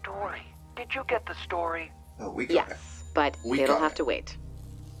 The story. Did you get the story? Oh, we got it. Yes, but We it'll got have it. to wait.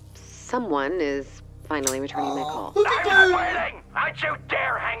 Someone is finally returning my call. Look I'm at not that. waiting! Don't you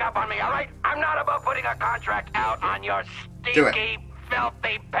dare hang up on me, all right? I'm not about putting a contract out on your Do it. stinky,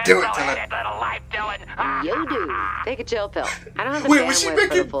 filthy, Do it, pencil-headed little life, Dylan. Yo, dude. Take a chill pill. I don't have the Wait, was she bandwidth for the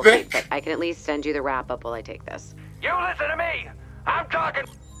making full Vic? tape, but I can at least send you the wrap-up while I take this. You listen to me! I'm talking...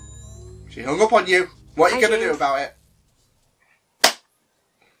 She hung up on you. What are you Hi, gonna do James. about it?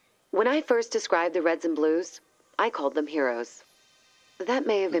 When I first described the Reds and Blues, I called them heroes. That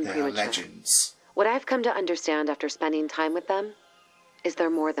may have been They're premature. legends. What I've come to understand after spending time with them is they're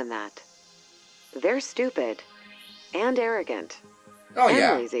more than that. They're stupid and arrogant Oh and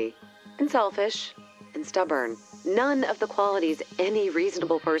yeah. lazy and selfish and stubborn. None of the qualities any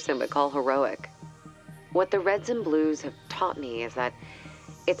reasonable person would call heroic. What the Reds and Blues have taught me is that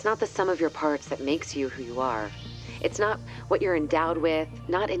it's not the sum of your parts that makes you who you are. It's not what you're endowed with,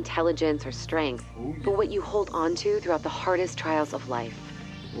 not intelligence or strength, but what you hold on to throughout the hardest trials of life.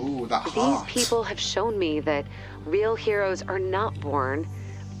 Ooh, that These heart. people have shown me that real heroes are not born,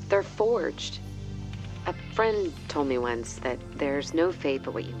 they're forged. A friend told me once that there's no fate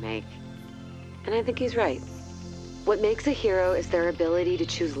but what you make. And I think he's right. What makes a hero is their ability to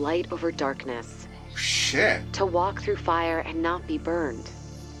choose light over darkness. Shit. To walk through fire and not be burned.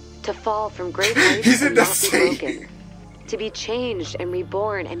 To fall from great heights He's in and the not be sea. broken. To be changed and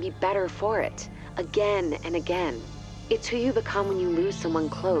reborn and be better for it. Again and again. It's who you become when you lose someone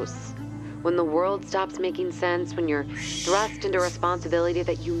close. When the world stops making sense, when you're thrust into responsibility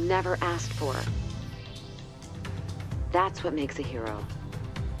that you never asked for. That's what makes a hero.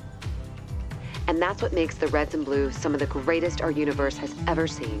 And that's what makes the Reds and Blues some of the greatest our universe has ever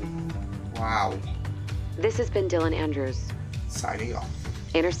seen. Wow. This has been Dylan Andrews. Signing off.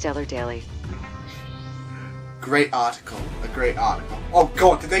 Interstellar Daily. Great article. A great article. Oh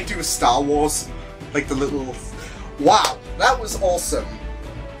god, did they do a Star Wars? Like the little... Wow, that was awesome.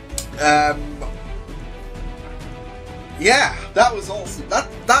 Yeah, that was awesome.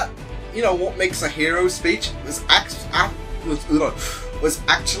 That you know, what makes a hero speech was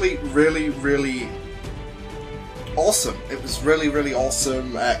actually really, really awesome. It was really, really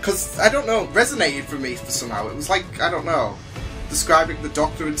awesome. Because, I don't know, it resonated for me somehow. It was like, I don't know, describing the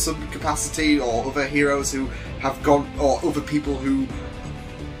Doctor in some capacity, or other heroes who have gone, or other people who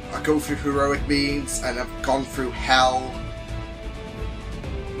go through heroic means and have gone through hell.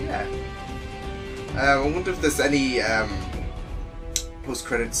 Yeah. I wonder if there's any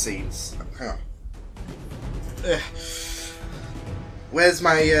post-credit scenes. Hang on. Where's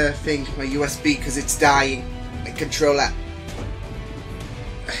my thing, my USB, because it's dying. My controller.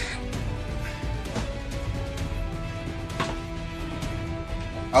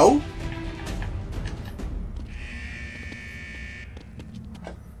 Oh?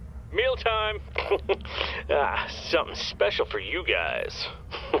 Mealtime! Something special for you guys.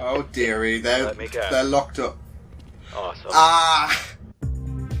 Oh dearie, Let me guess. they're locked up. Awesome.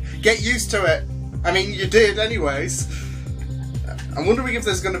 Get used to it. I mean, you did anyways. I'm wondering if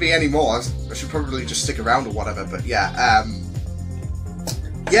there's going to be any more. I should probably just stick around or whatever, but yeah.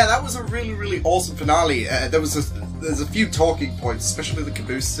 Yeah, that was a really, really awesome finale. There's a few talking points, especially the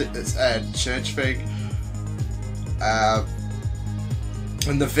caboose church thing.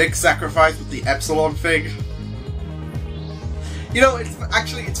 And the Vic sacrifice with the Epsilon thing. You know, it's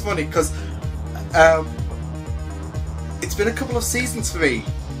funny, because it's been a couple of seasons for me.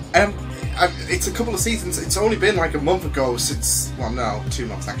 It's a couple of seasons. It's only been like a month ago since, well, no, 2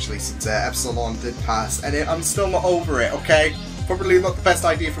 months actually, since Epsilon did pass, and I'm still not over it. Okay, probably not the best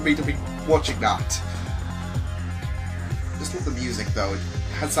idea for me to be watching that. Just love the music though. It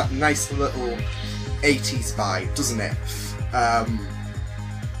has that nice little 80s vibe, doesn't it?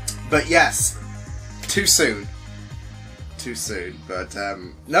 But yes, too soon. Too soon, but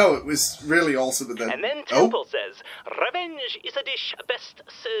no, it was really awesome. And then Temple says, "Revenge is a dish best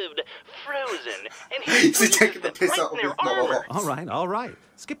served frozen." And he's taking the piss out of his armor. All right.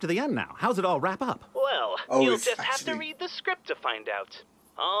 Skip to the end now. How's it all wrap up? Well, you'll just have to read the script to find out.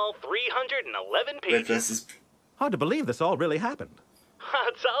 All 311 pages. Hard to believe this all really happened.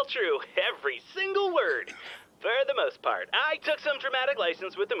 It's all true, every single word. For the most part, I took some dramatic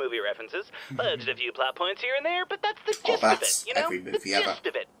license with the movie references, fudged a few plot points here and there, but that's the gist of it, you know? The gist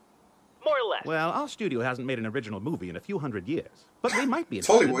of it. More or less. Well, our studio hasn't made an original movie in a few hundred years, but we might be It's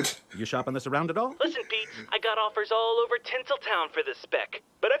interested. Hollywood. You shopping this around at all? Listen, Pete, I got offers all over Tinseltown for this spec.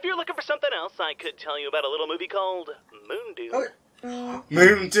 But if you're looking for something else, I could tell you about a little movie called Moondew. Oh,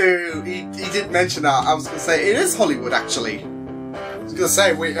 Moondew! He did mention that. I was going to say, it is Hollywood, actually. I was going to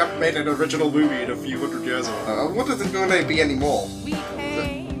say, we haven't made an original movie in a few hundred years or whatever. I wonder if there's going to be any more. We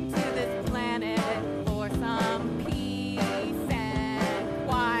came to this planet for some peace and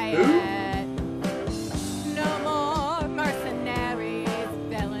quiet. Who? No more mercenaries,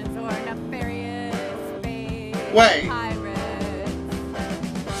 villains, or nefarious space Wait. pirates.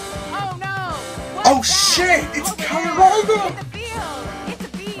 Oh no! Oh shit! It's Carolina! In the field! It's a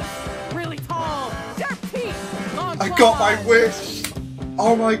beast! Really tall, sharp teeth, long I got my claws. wish!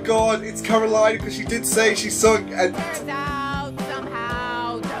 Oh my god, it's Carolina, because she did say she sung and... Turns out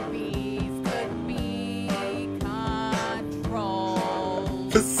somehow the beast could be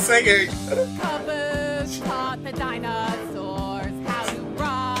controlled. for singing! Caboose taught the dinosaurs how to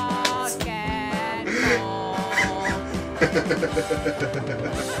rock and roll.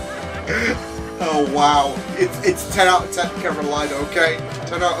 Oh wow, it's 10 out of 10 Carolina, okay?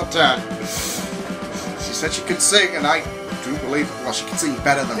 10 out of 10. She said she could sing, and I do believe, well, she can sing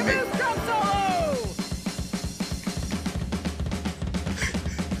better than me. Drum solo!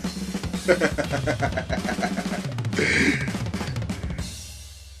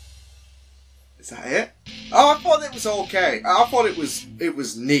 Is that it? Oh, I thought it was okay. I thought it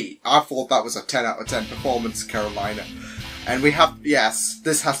was neat. I thought that was a 10 out of 10 performance, Carolina. And we have, yes,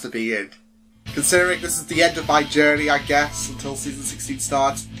 this has to be it. Considering this is the end of my journey, I guess, until season 16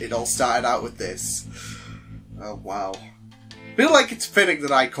 starts, it all started out with this. Oh, wow. I feel like it's fitting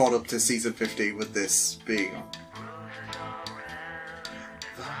that I caught up to season 15 with this being on.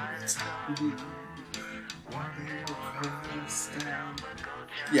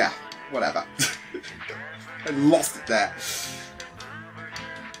 Yeah, whatever. I lost it there.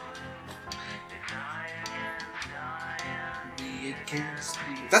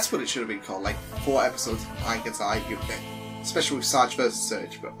 That's what it should have been called, like 4 episodes of I Against I, especially with Sarge vs.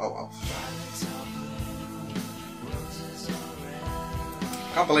 Surge, but oh well.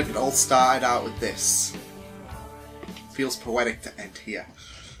 I can't believe it all started out with this. Feels poetic to end here.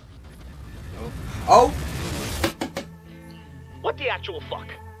 Oh! What the actual fuck?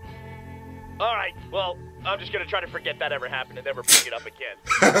 Alright, well, I'm just gonna try to forget that ever happened and never bring it up again.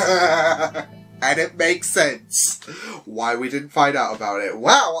 And it makes sense why we didn't find out about it.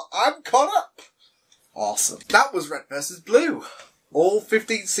 Wow, I'm caught up! Awesome. That was Red vs. Blue. All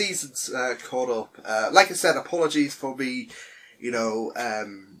 15 seasons caught up. Like I said, apologies for me, you know,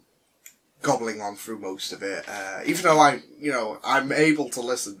 gobbling on through most of it. Even though I'm able to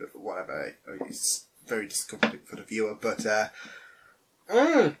listen to whatever. It's very discomforting for the viewer, but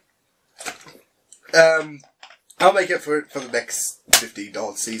I'll make it for the next 15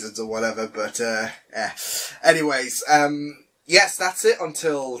 odd seasons or whatever, but anyways, yes, that's it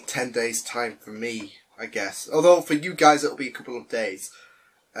until 10 days time for me, I guess. Although for you guys it'll be a couple of days.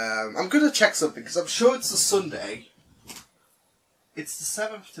 I'm gonna check something, because I'm sure it's a Sunday. It's the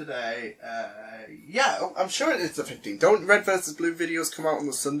 7th today. Yeah, I'm sure it's the 15th. Don't Red vs. Blue videos come out on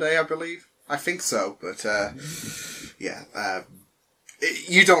the Sunday, I believe? I think so, but yeah,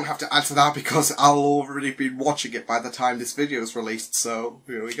 you don't have to answer that because I'll already be watching it by the time this video is released, so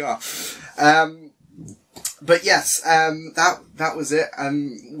here we go. But yes, that was it.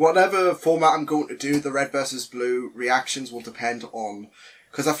 Whatever format I'm going to do, the Red vs. Blue reactions will depend on,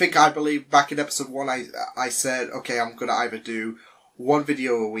 because I believe back in episode 1 I said, okay, I'm going to either do 1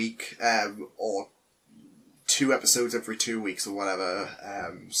 video a week, or 2 episodes every 2 weeks or whatever.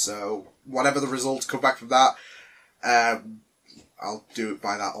 So whatever the results come back from that, I'll do it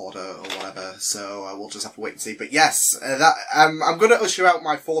by that order or whatever, so we'll just have to wait and see. But yes, I'm going to usher out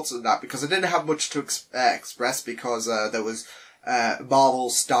my thoughts on that, because I didn't have much to express, because there was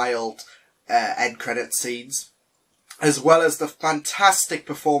Marvel-styled end credit scenes, as well as the fantastic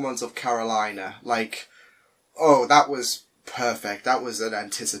performance of Carolina. Like, oh, that was perfect. That was an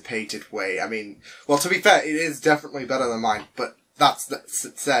anticipated way. I mean, well, to be fair, it is definitely better than mine, but that's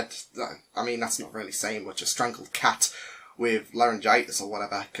said. I mean, that's not really saying much. A strangled cat with laryngitis or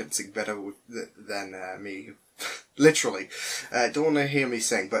whatever can sing better than me. Literally. Don't want to hear me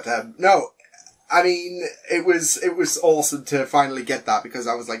sing, but no. I mean, it was awesome to finally get that, because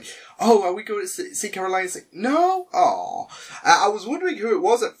I was like, oh, are we going to see Carolina sing? No? Aw. I was wondering who it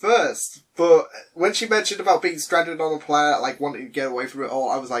was at first, but when she mentioned about being stranded on a planet, like wanting to get away from it all,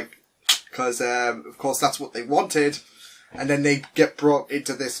 I was like, because of course that's what they wanted, and then they get brought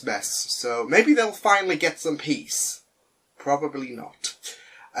into this mess. So maybe they'll finally get some peace. Probably not.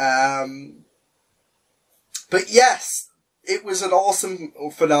 But yes, it was an awesome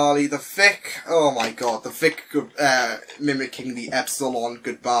finale. The Vic, oh my god, the Vic mimicking the Epsilon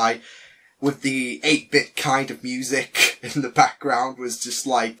goodbye with the 8-bit kind of music in the background was just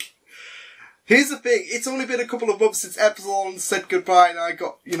like... Here's the thing, it's only been a couple of months since Epsilon said goodbye and I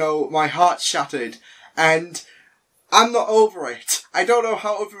got, you know, my heart shattered. And I'm not over it. I don't know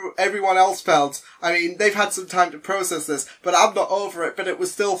how everyone else felt. I mean, they've had some time to process this, but I'm not over it. But it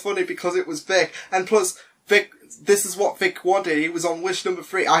was still funny because it was Vic. And plus, Vic, this is what Vic wanted. He was on wish number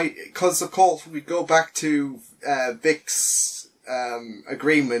 3. Because of course, we go back to Vic's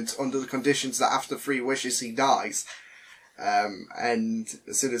agreement under the conditions that after 3 wishes he dies. And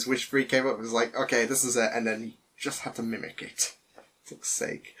as soon as wish 3 came up, it was like, okay, this is it. And then he just had to mimic it. For fuck's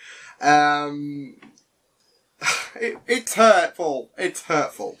sake. It's hurtful. It's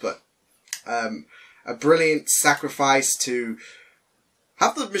hurtful, but a brilliant sacrifice to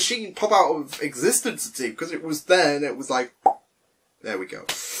have the machine pop out of existence, it seemed, because it was there and it was like, there we go.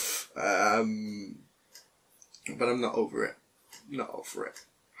 But I'm not over it. Not over it.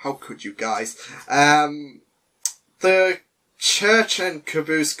 How could you guys? The Church and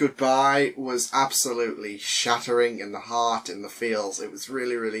Caboose goodbye was absolutely shattering in the heart, in the feels. It was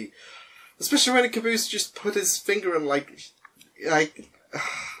really, really... Especially when Caboose just put his finger in, like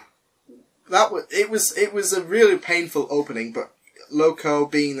that was it was a really painful opening. But Loco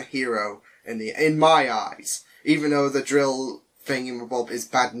being the hero in my eyes. Even though the drill thingamabob is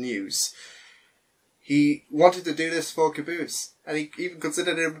bad news, he wanted to do this for Caboose, and he even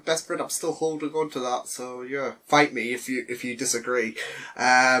considered him a best friend. I'm still holding on to that, so yeah, fight me if you disagree.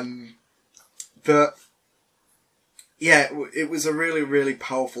 But yeah, it was a really, really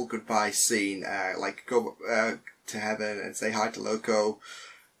powerful goodbye scene. Like, go to heaven and say hi to Loco.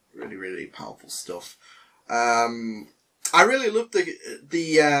 Really, really powerful stuff. I really loved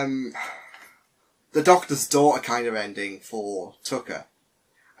the Doctor's daughter kind of ending for Tucker.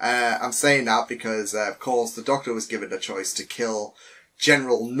 I'm saying that because, of course, the Doctor was given a choice to kill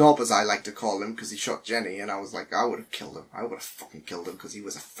General Knob, as I like to call him, because he shot Jenny, and I was like, I would have killed him. I would have fucking killed him, because he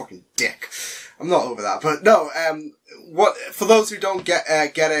was a fucking dick. I'm not over that. But no, for those who don't get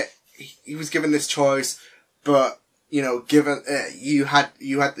it, he was given this choice, but, you know, given, you had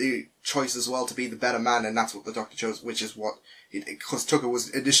the choice as well to be the better man, and that's what the Doctor chose, which is what, because Tucker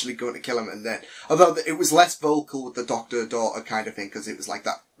was initially going to kill him, and then, although it was less vocal with the Doctor-daughter kind of thing, because it was like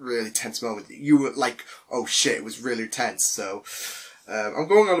that really tense moment. You were like, oh shit, it was really tense, so, I'm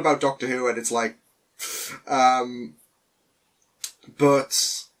going on about Doctor Who, and it's like, but,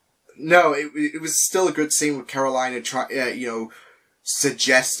 no, it was still a good scene with Carolina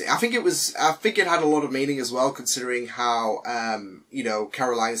suggesting. I think it had a lot of meaning as well, considering how,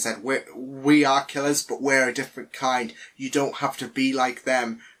 Carolina said, we are killers, but we're a different kind. You don't have to be like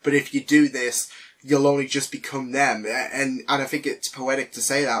them, but if you do this, you'll only just become them. And I think it's poetic to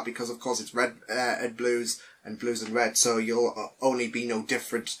say that, because of course it's red and blues and blues and red, so you'll only be no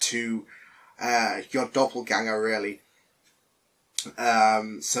different to your doppelganger, really.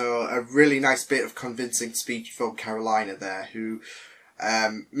 So a really nice bit of convincing speech from Carolina there, who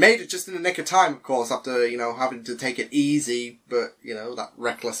made it just in the nick of time, of course, after, having to take it easy, but, that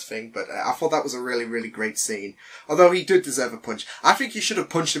reckless thing. But I thought that was a really, really great scene. Although he did deserve a punch. I think you should have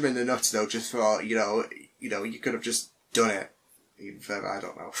punched him in the nuts, though, just for, you could have just done it. Even further, I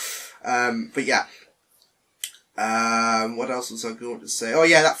don't know. But yeah. What else was I going to say? Oh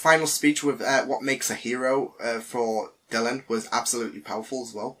yeah, that final speech with what makes a hero for Dylan was absolutely powerful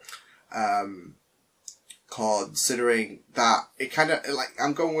as well. Considering that it kind of, like,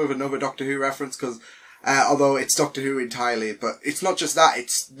 I'm going with another Doctor Who reference, because although it's Doctor Who entirely, but it's not just that,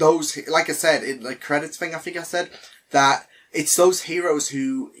 it's those, like I said, in the credits thing, I think I said, that it's those heroes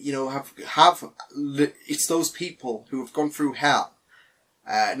who, it's those people who have gone through hell.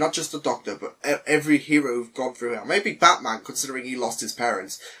 Not just the Doctor, but every hero who've gone through hell. Maybe Batman, considering he lost his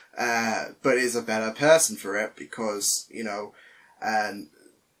parents, but is a better person for it, because,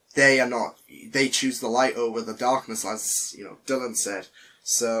 they choose the light over the darkness, as, Dylan said.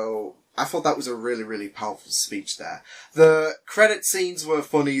 So, I thought that was a really, really powerful speech there. The credit scenes were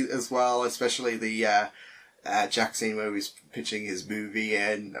funny as well, especially the, Jack scene where he was pitching his movie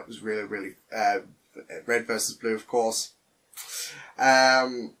in. That was really, really, Red versus Blue, of course.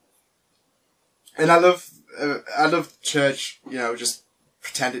 And I love Church, just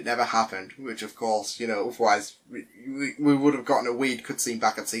pretend it never happened, which of course, otherwise we would have gotten a weird cutscene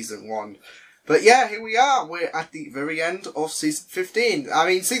back at season 1. But yeah, here we are. We're at the very end of season 15. I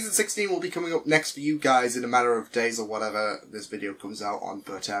mean, season 16 will be coming up next for you guys in a matter of days or whatever this video comes out on.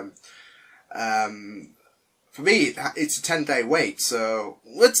 But for me, it's a 10-day wait, so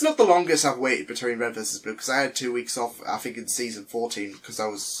it's not the longest I've waited between Red vs. Blue, because I had 2 weeks off, I think, in season 14, because I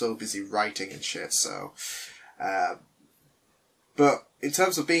was so busy writing and shit, so... but in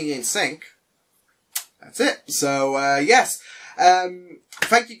terms of being in sync, that's it. So, yes.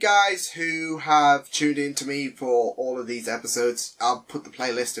 Thank you guys who have tuned in to me for all of these episodes. I'll put the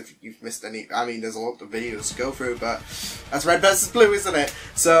playlist if you've missed any. I mean, there's a lot of videos to go through, but that's Red vs. Blue, isn't it?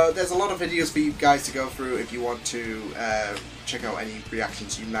 So there's a lot of videos for you guys to go through if you want to check out any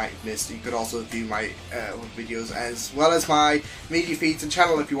reactions you might have missed. You could also view my other videos as well as my media feeds and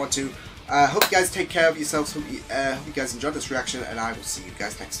channel if you want to. Hope you guys take care of yourselves. Hope you guys enjoyed this reaction, and I will see you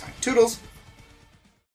guys next time. Toodles!